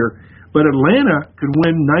 games this year, but Atlanta could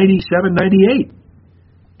win 97, 98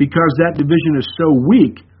 because that division is so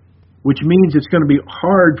weak, which means it's going to be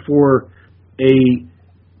hard for a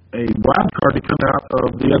wild card to come out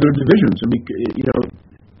of the other divisions. I mean,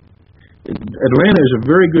 Atlanta is a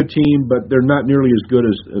very good team, but they're not nearly as good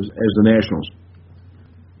as the Nationals.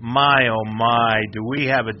 My, oh my, do we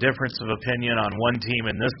have a difference of opinion on one team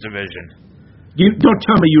in this division? Don't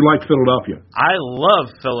tell me you like Philadelphia. I love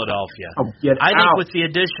Philadelphia. Oh, get I out. think with the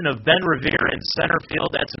addition of Ben Revere in center field,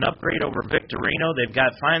 that's an upgrade over Victorino. They've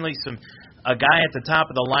got finally a guy at the top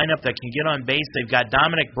of the lineup that can get on base. They've got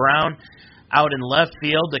Dominic Brown out in left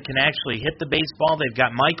field that can actually hit the baseball. They've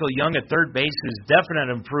got Michael Young at third base, who's definite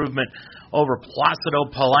improvement over Placido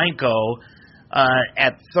Polanco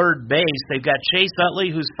at third base. They've got Chase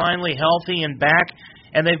Utley, who's finally healthy and back,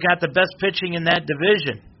 and they've got the best pitching in that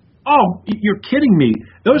division. Oh, you're kidding me!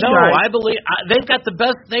 No, I believe they've got the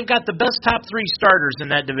best. They've got the best top three starters in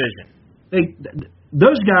that division.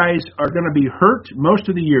 Those guys are going to be hurt most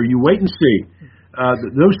of the year. You wait and see.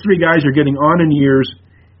 Those three guys are getting on in years,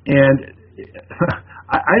 and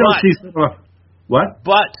I don't see what.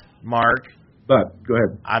 But Mark. But go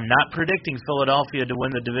ahead. I'm not predicting Philadelphia to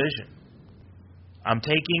win the division. I'm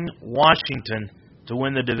taking Washington to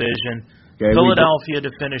win the division, Philadelphia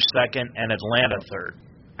to finish second, and Atlanta third.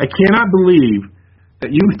 I cannot believe that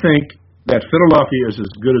you think that Philadelphia is as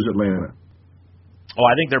good as Atlanta. Oh,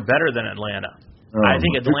 I think they're better than Atlanta. I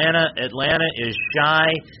think Atlanta is shy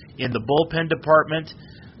in the bullpen department.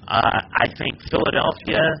 I think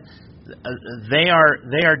Philadelphia, they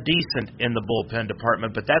are decent in the bullpen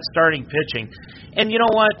department, but that's starting pitching. And you know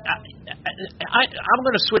what? I'm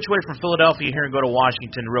going to switch away from Philadelphia here and go to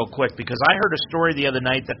Washington real quick, because I heard a story the other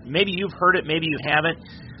night that maybe you've heard it, maybe you haven't.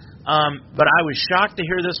 But I was shocked to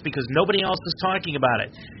hear this because nobody else is talking about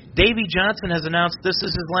it. Davey Johnson has announced this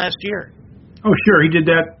is his last year. Oh, sure. He did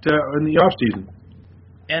that in the offseason.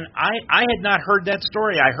 And I had not heard that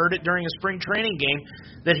story. I heard it during a spring training game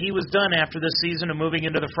that he was done after this season and moving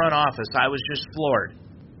into the front office. I was just floored.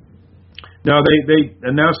 No, they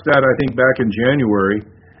announced that, I think, back in January.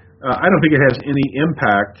 I don't think it has any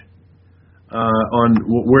impact on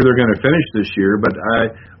where they're going to finish this year. But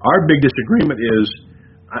our big disagreement is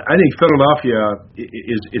I think Philadelphia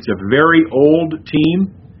it's a very old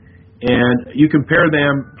team, and you compare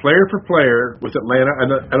them player for player with Atlanta.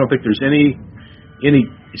 I don't think there's any.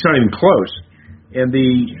 It's not even close. And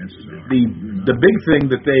the big thing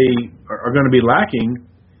that they are going to be lacking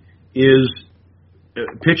is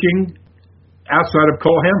pitching outside of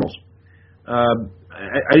Cole Hamels.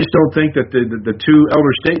 I just don't think that the two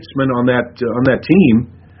elder statesmen on that team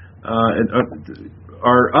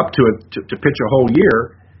are up to it to pitch a whole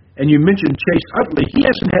year. And you mentioned Chase Utley. He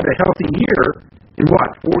hasn't had a healthy year in 4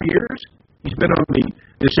 years? He's been on the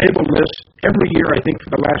disabled list every year, I think,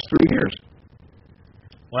 for the last 3 years.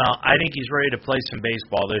 Well, I think he's ready to play some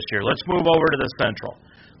baseball this year. Let's move over to the Central.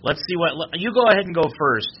 Let's see what you go ahead and go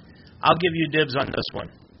first. I'll give you dibs on this one.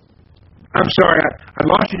 I'm sorry, I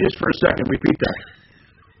lost you just for a second. Repeat that.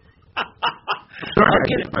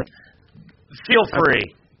 Sorry. Feel free.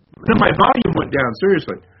 No, my volume went down.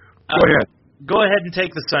 Seriously. Go ahead. Go ahead and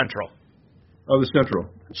take the Central. Oh, the Central.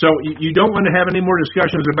 So you don't want to have any more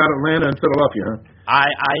discussions about Atlanta and Philadelphia, huh?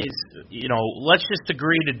 Let's just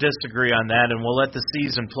agree to disagree on that, and we'll let the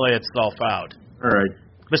season play itself out. All right.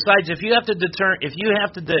 Besides, if you have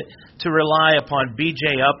to rely upon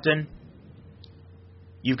B.J. Upton,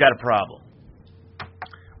 you've got a problem.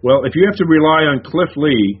 Well, if you have to rely on Cliff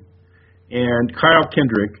Lee and Kyle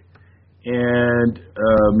Kendrick and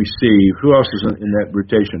let me see, who else is in that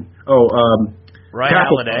rotation? Ray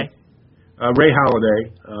Halladay. Ray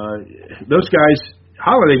Halladay. Those guys,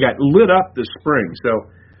 Halladay got lit up this spring, so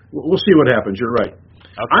we'll see what happens. You're right.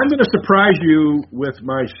 Okay. I'm going to surprise you with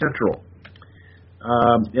my Central.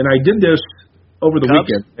 And I did this over the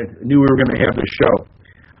weekend. I knew we were going to have this show.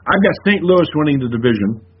 I've got St. Louis winning the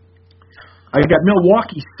division. I've got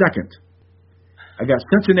Milwaukee second. I got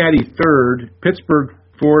Cincinnati third, Pittsburgh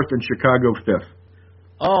fourth, and Chicago fifth.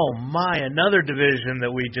 Oh, my, another division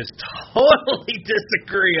that we just totally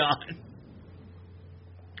disagree on.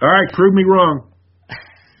 All right, prove me wrong.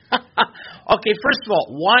 Okay, first of all,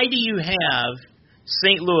 why do you have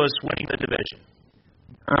St. Louis winning the division?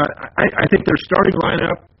 I think their starting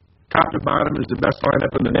lineup, top to bottom, is the best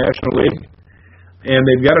lineup in the National League. And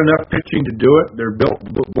they've got enough pitching to do it. Their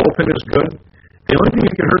bullpen is good. The only thing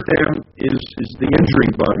that can hurt them is the injury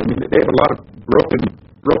bug. I mean, they have a lot of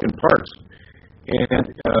broken parts. And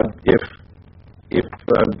if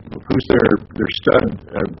who's their stud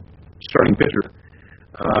starting pitcher?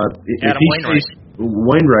 Adam Wainwright.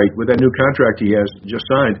 Wainwright, with that new contract he has just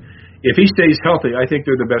signed, if he stays healthy, I think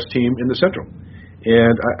they're the best team in the Central.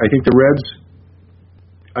 And I think the Reds,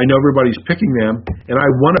 I know everybody's picking them, and I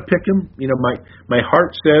want to pick them. You know, my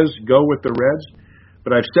heart says go with the Reds,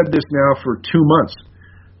 but I've said this now for 2 months.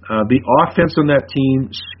 The offense on that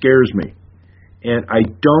team scares me, and I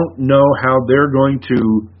don't know how they're going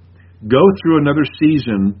to go through another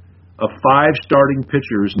season of 5 starting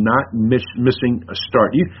pitchers not missing a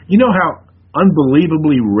start. You know how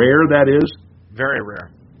unbelievably rare that is? Very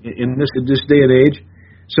rare. In this day and age.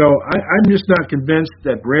 So I'm just not convinced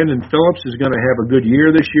that Brandon Phillips is going to have a good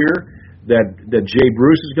year this year, that Jay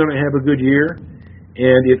Bruce is going to have a good year,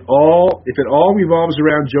 and if it all revolves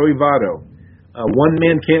around Joey Votto, one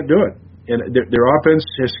man can't do it. And their offense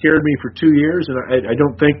has scared me for 2 years, and I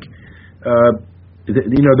don't think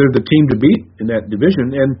they're the team to beat in that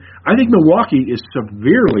division. And I think Milwaukee is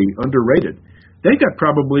severely underrated. They got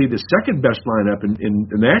probably the second best lineup in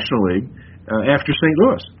the National League after St.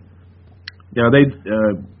 Louis. Now,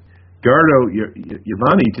 Gardo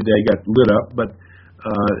Giovanni today got lit up, but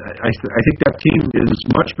I think that team is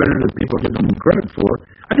much better than people give them credit for.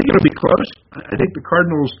 I think it'll be close. I think the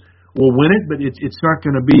Cardinals will win it, but it's not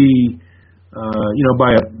going to be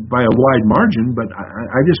by a wide margin. But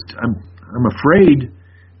I'm afraid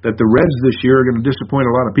that the Reds this year are going to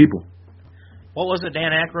disappoint a lot of people. What was it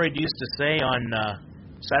Dan Aykroyd used to say on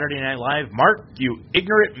Saturday Night Live? Mark, you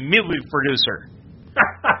ignorant movie producer.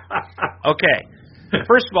 Okay.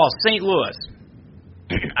 First of all, St. Louis.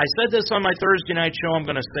 I said this on my Thursday night show. I'm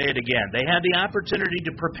going to say it again. They had the opportunity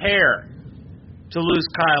to prepare to lose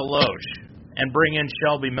Kyle Loesch and bring in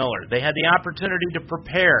Shelby Miller. They had the opportunity to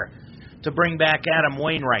prepare to bring back Adam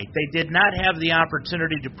Wainwright. They did not have the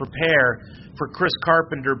opportunity to prepare for Chris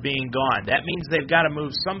Carpenter being gone. That means they've got to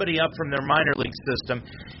move somebody up from their minor league system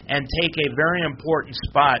and take a very important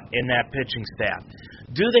spot in that pitching staff.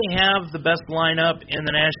 Do they have the best lineup in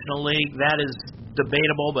the National League? That is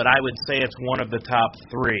debatable, but I would say it's one of the top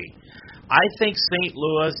 3. I think St.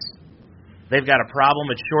 Louis, they've got a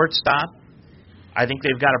problem at shortstop. I think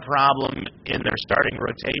they've got a problem in their starting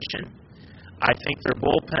rotation. I think their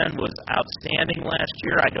bullpen was outstanding last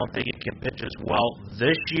year. I don't think it can pitch as well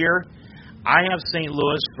this year. I have St.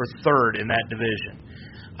 Louis for third in that division.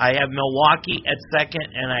 I have Milwaukee at second,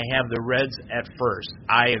 and I have the Reds at first.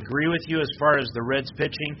 I agree with you as far as the Reds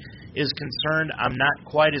pitching is concerned. I'm not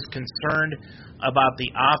quite as concerned about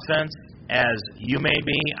the offense as you may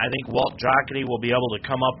be. I think Walt Jocketty will be able to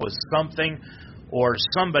come up with something or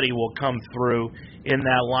somebody will come through in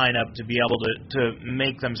that lineup to be able to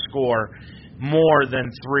make them score more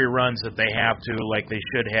than 3 runs that they have to, like they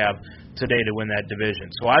should have today to win that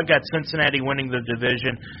division. So I've got Cincinnati winning the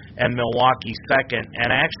division and Milwaukee second.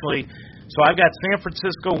 And actually, so I've got San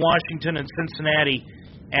Francisco, Washington, and Cincinnati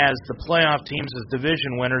as the playoff teams as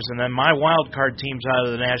division winners, and then my wild card teams out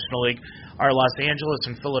of the National League are Los Angeles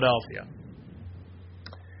and Philadelphia.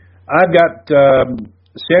 I've got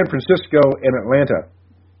San Francisco and Atlanta.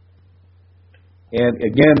 And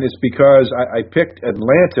again, it's because I picked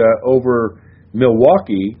Atlanta over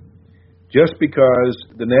Milwaukee just because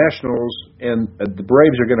the Nationals and the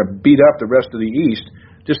Braves are going to beat up the rest of the East,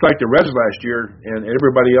 just like the Reds last year and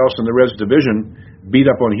everybody else in the Reds division beat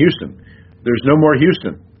up on Houston. There's no more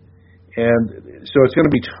Houston. And so it's going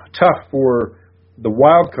to be tough for the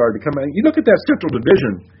wild card to come out. You look at that Central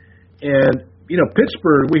Division, and, you know,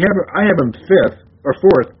 Pittsburgh, I have them 5th or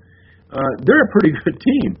 4th. They're a pretty good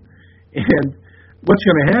team. And what's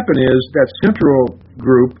going to happen is that Central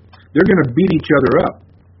group, they're going to beat each other up.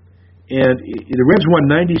 And the Reds won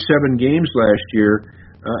 97 games last year.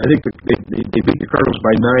 I think they beat the Cardinals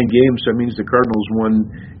by 9 games, so that means the Cardinals won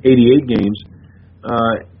 88 games.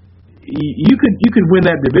 You could win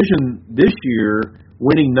that division this year,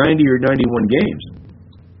 winning 90 or 91 games.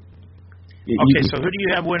 Okay, so who do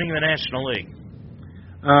you have winning the National League?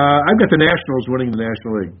 I've got the Nationals winning the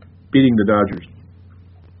National League, beating the Dodgers.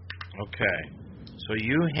 Okay, so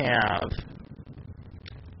you have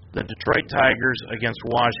the Detroit Tigers against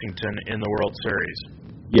Washington in the World Series.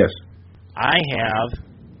 Yes. I have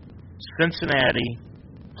Cincinnati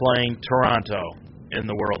playing Toronto in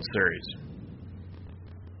the World Series.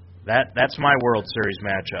 That's my World Series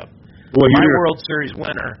matchup. Well, my World Series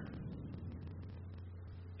winner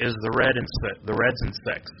is the Reds in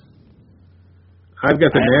 6. I've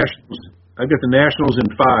got the Nationals in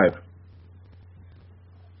 5.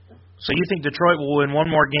 So you think Detroit will win one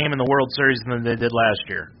more game in the World Series than they did last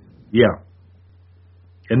year? Yeah.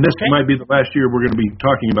 And this might be the last year we're going to be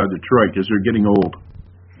talking about Detroit because they're getting old.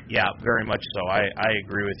 Yeah, very much so. I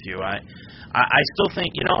agree with you. I still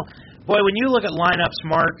think, you know, boy, when you look at lineups,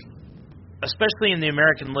 Mark, especially in the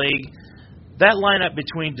American League, that lineup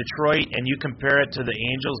between Detroit and you compare it to the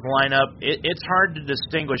Angels lineup, it's hard to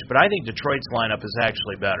distinguish, but I think Detroit's lineup is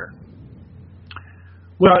actually better.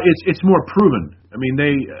 Well, it's more proven. I mean,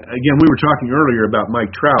 we were talking earlier about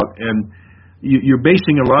Mike Trout, and you're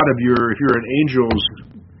basing a lot of if you're an Angels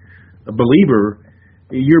believer,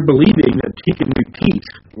 you're believing that he can repeat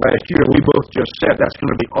last year. We both just said that's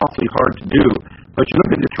going to be awfully hard to do. But you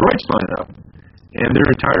look at Detroit's lineup and their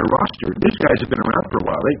entire roster. These guys have been around for a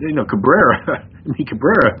while. Cabrera,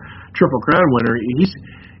 Cabrera, Triple Crown winner.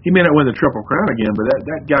 He may not win the Triple Crown again, but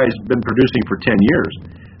that guy's been producing for 10 years.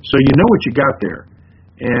 So you know what you got there.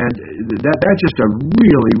 And that's just a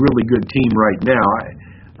really, really good team right now.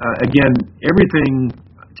 Again, everything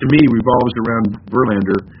to me revolves around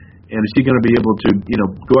Verlander. And is he going to be able to,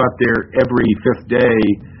 go out there every 5th day,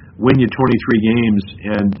 win you 23 games?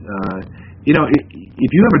 And, if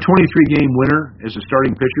you have a 23-game winner as a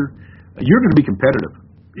starting pitcher, you're going to be competitive.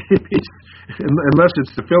 Unless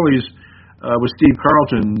it's the Phillies with Steve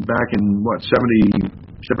Carlton back in, 73,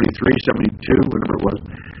 72, whatever it was,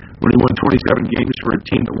 when he won 27 games for a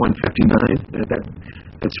team that won 59.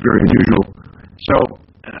 That's very unusual. So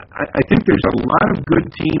I think there's a lot of good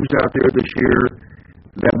teams out there this year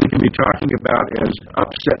that we can be talking about as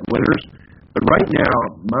upset winners. But right now,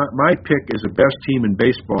 my pick as the best team in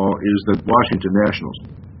baseball is the Washington Nationals.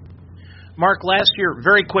 Mark, last year,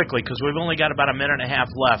 very quickly, because we've only got about a minute and a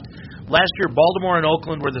half left, last year Baltimore and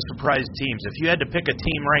Oakland were the surprise teams. If you had to pick a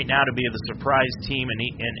team right now to be the surprise team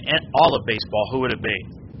in all of baseball, who would it be?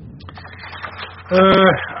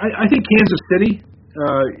 I think Kansas City.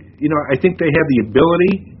 I think they have the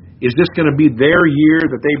ability. Is this going to be their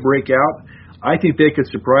year that they break out? I think they could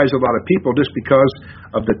surprise a lot of people just because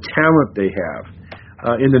of the talent they have.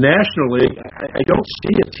 In the National League, I don't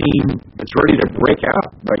see a team that's ready to break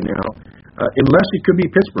out right now, unless it could be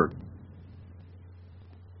Pittsburgh.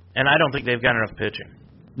 And I don't think they've got enough pitching.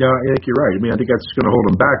 No, I think you're right. I think that's going to hold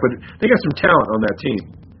them back, but they got some talent on that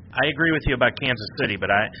team. I agree with you about Kansas City,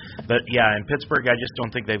 but in Pittsburgh, I just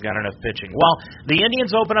don't think they've got enough pitching. Well, the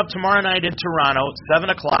Indians open up tomorrow night in Toronto,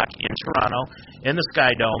 7 o'clock in Toronto, in the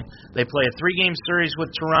Sky Dome. They play a 3-game series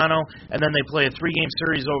with Toronto, and then they play a 3-game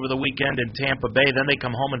series over the weekend in Tampa Bay. Then they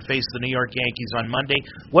come home and face the New York Yankees on Monday.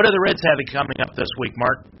 What do the Reds have coming up this week,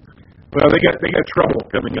 Mark? Well, they got trouble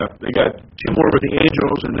coming up. They got 2 more with the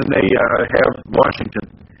Angels, and then they have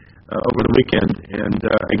Washington over the weekend. And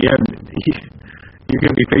again, you're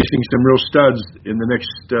going to be facing some real studs in the next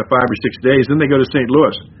 5 or 6 days. Then they go to St.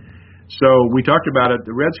 Louis. So we talked about it.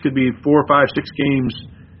 The Reds could be 4, 5, 6 games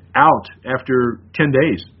out after 10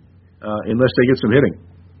 days unless they get some hitting.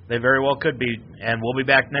 They very well could be, and we'll be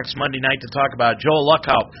back next Monday night to talk about it. Joel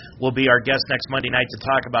Luckout will be our guest next Monday night to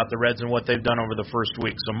talk about the Reds and what they've done over the first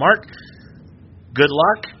week. So, Mark, good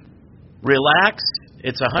luck, relax.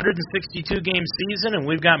 It's a 162-game season, and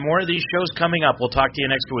we've got more of these shows coming up. We'll talk to you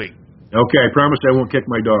next week. Okay, I promise I won't kick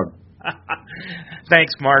my dog.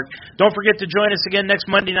 Thanks, Mark. Don't forget to join us again next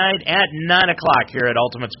Monday night at 9 o'clock here at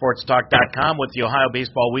UltimateSportsTalk.com with the Ohio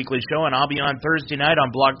Baseball Weekly Show, and I'll be on Thursday night on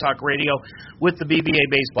Blog Talk Radio with the BBA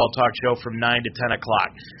Baseball Talk Show from 9 to 10 o'clock.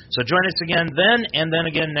 So join us again then, and then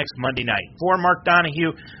again next Monday night. For Mark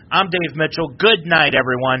Donahue, I'm Dave Mitchell. Good night,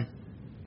 everyone.